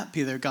let that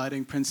be their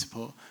guiding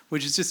principle,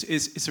 which is just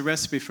it's a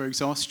recipe for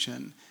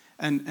exhaustion,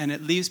 and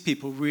it leaves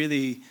people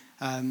really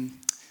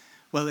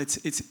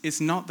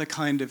it's not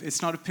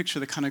a picture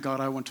of the kind of God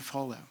I want to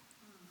follow.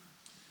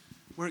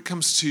 Where it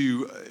comes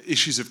to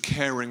issues of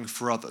caring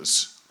for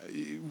others,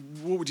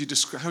 how would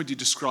you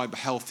describe a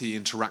healthy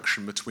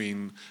interaction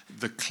between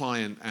the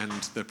client and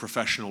the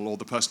professional, or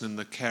the person in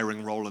the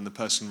caring role and the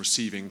person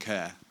receiving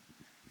care?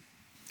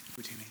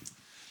 What do you mean?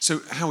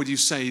 So how would you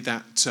say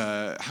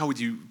that, how would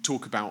you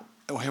talk about,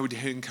 or how would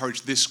you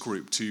encourage this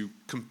group to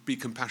be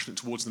compassionate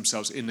towards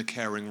themselves in the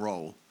caring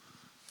role?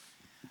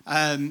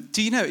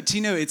 Do you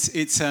know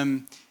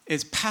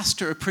it's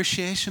Pastor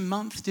Appreciation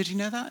Month? Did you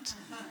know that?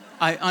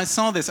 I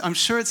saw this. I'm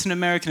sure it's an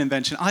American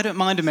invention. I don't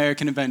mind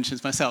American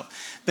inventions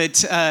myself,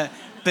 but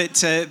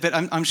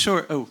I'm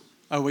sure. Oh,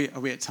 are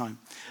we at time?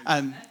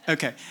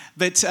 Okay,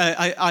 but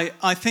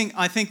I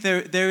think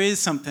there is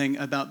something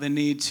about the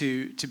need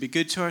to be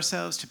good to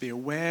ourselves, to be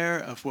aware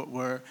of what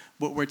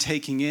we're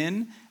taking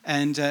in,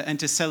 and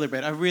to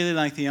celebrate. I really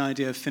like the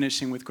idea of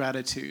finishing with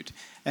gratitude,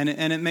 and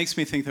it makes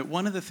me think that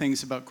one of the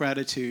things about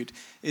gratitude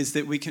is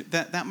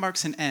that that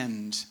marks an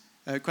end.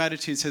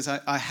 Gratitude says,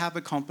 I have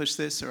accomplished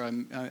this, or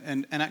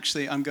and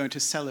actually I'm going to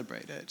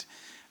celebrate it.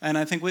 And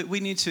I think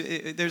we need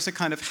to, there's a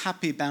kind of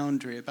happy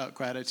boundary about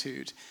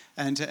gratitude,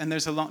 and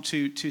there's a lot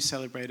to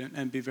celebrate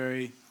and be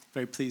very,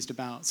 very pleased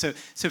about. So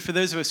for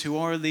those of us who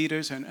are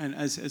leaders, and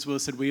as Will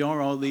said, we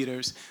are all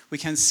leaders, we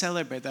can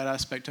celebrate that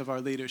aspect of our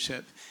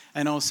leadership.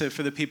 And also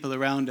for the people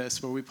around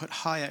us, where we put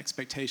high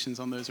expectations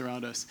on those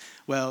around us,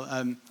 well,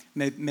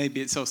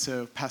 maybe it's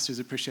also Pastor's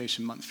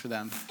Appreciation Month for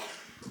them.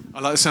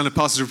 I like the sound of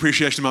Pastor's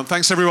Appreciation Month.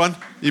 Thanks, everyone.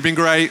 You've been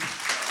great.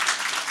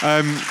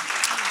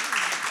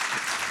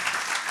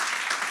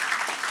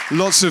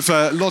 Lots of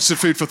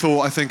food for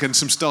thought, I think, and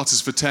some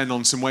starters for 10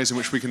 on some ways in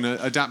which we can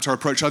adapt our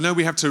approach. I know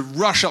we have to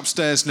rush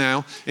upstairs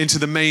now into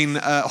the main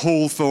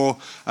hall for,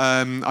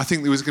 I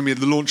think there was going to be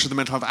the launch of the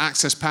Mental Health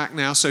Access Pack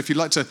now. So if you'd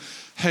like to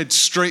head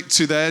straight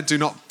to there, do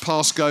not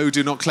pass go,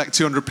 do not collect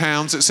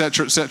 £200,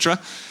 etc.,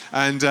 etc.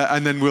 And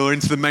then we're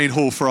into the main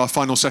hall for our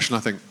final session,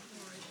 I think.